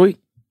to you next week.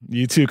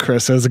 You too,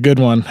 Chris. It was a good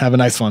one. Have a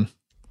nice one.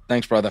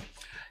 Thanks, brother.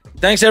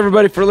 Thanks,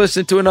 everybody, for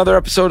listening to another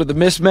episode of The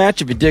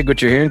Mismatch. If you dig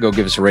what you're hearing, go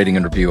give us a rating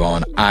and review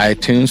on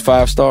iTunes.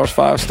 5 stars,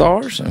 5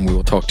 stars, and we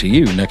will talk to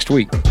you next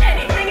week.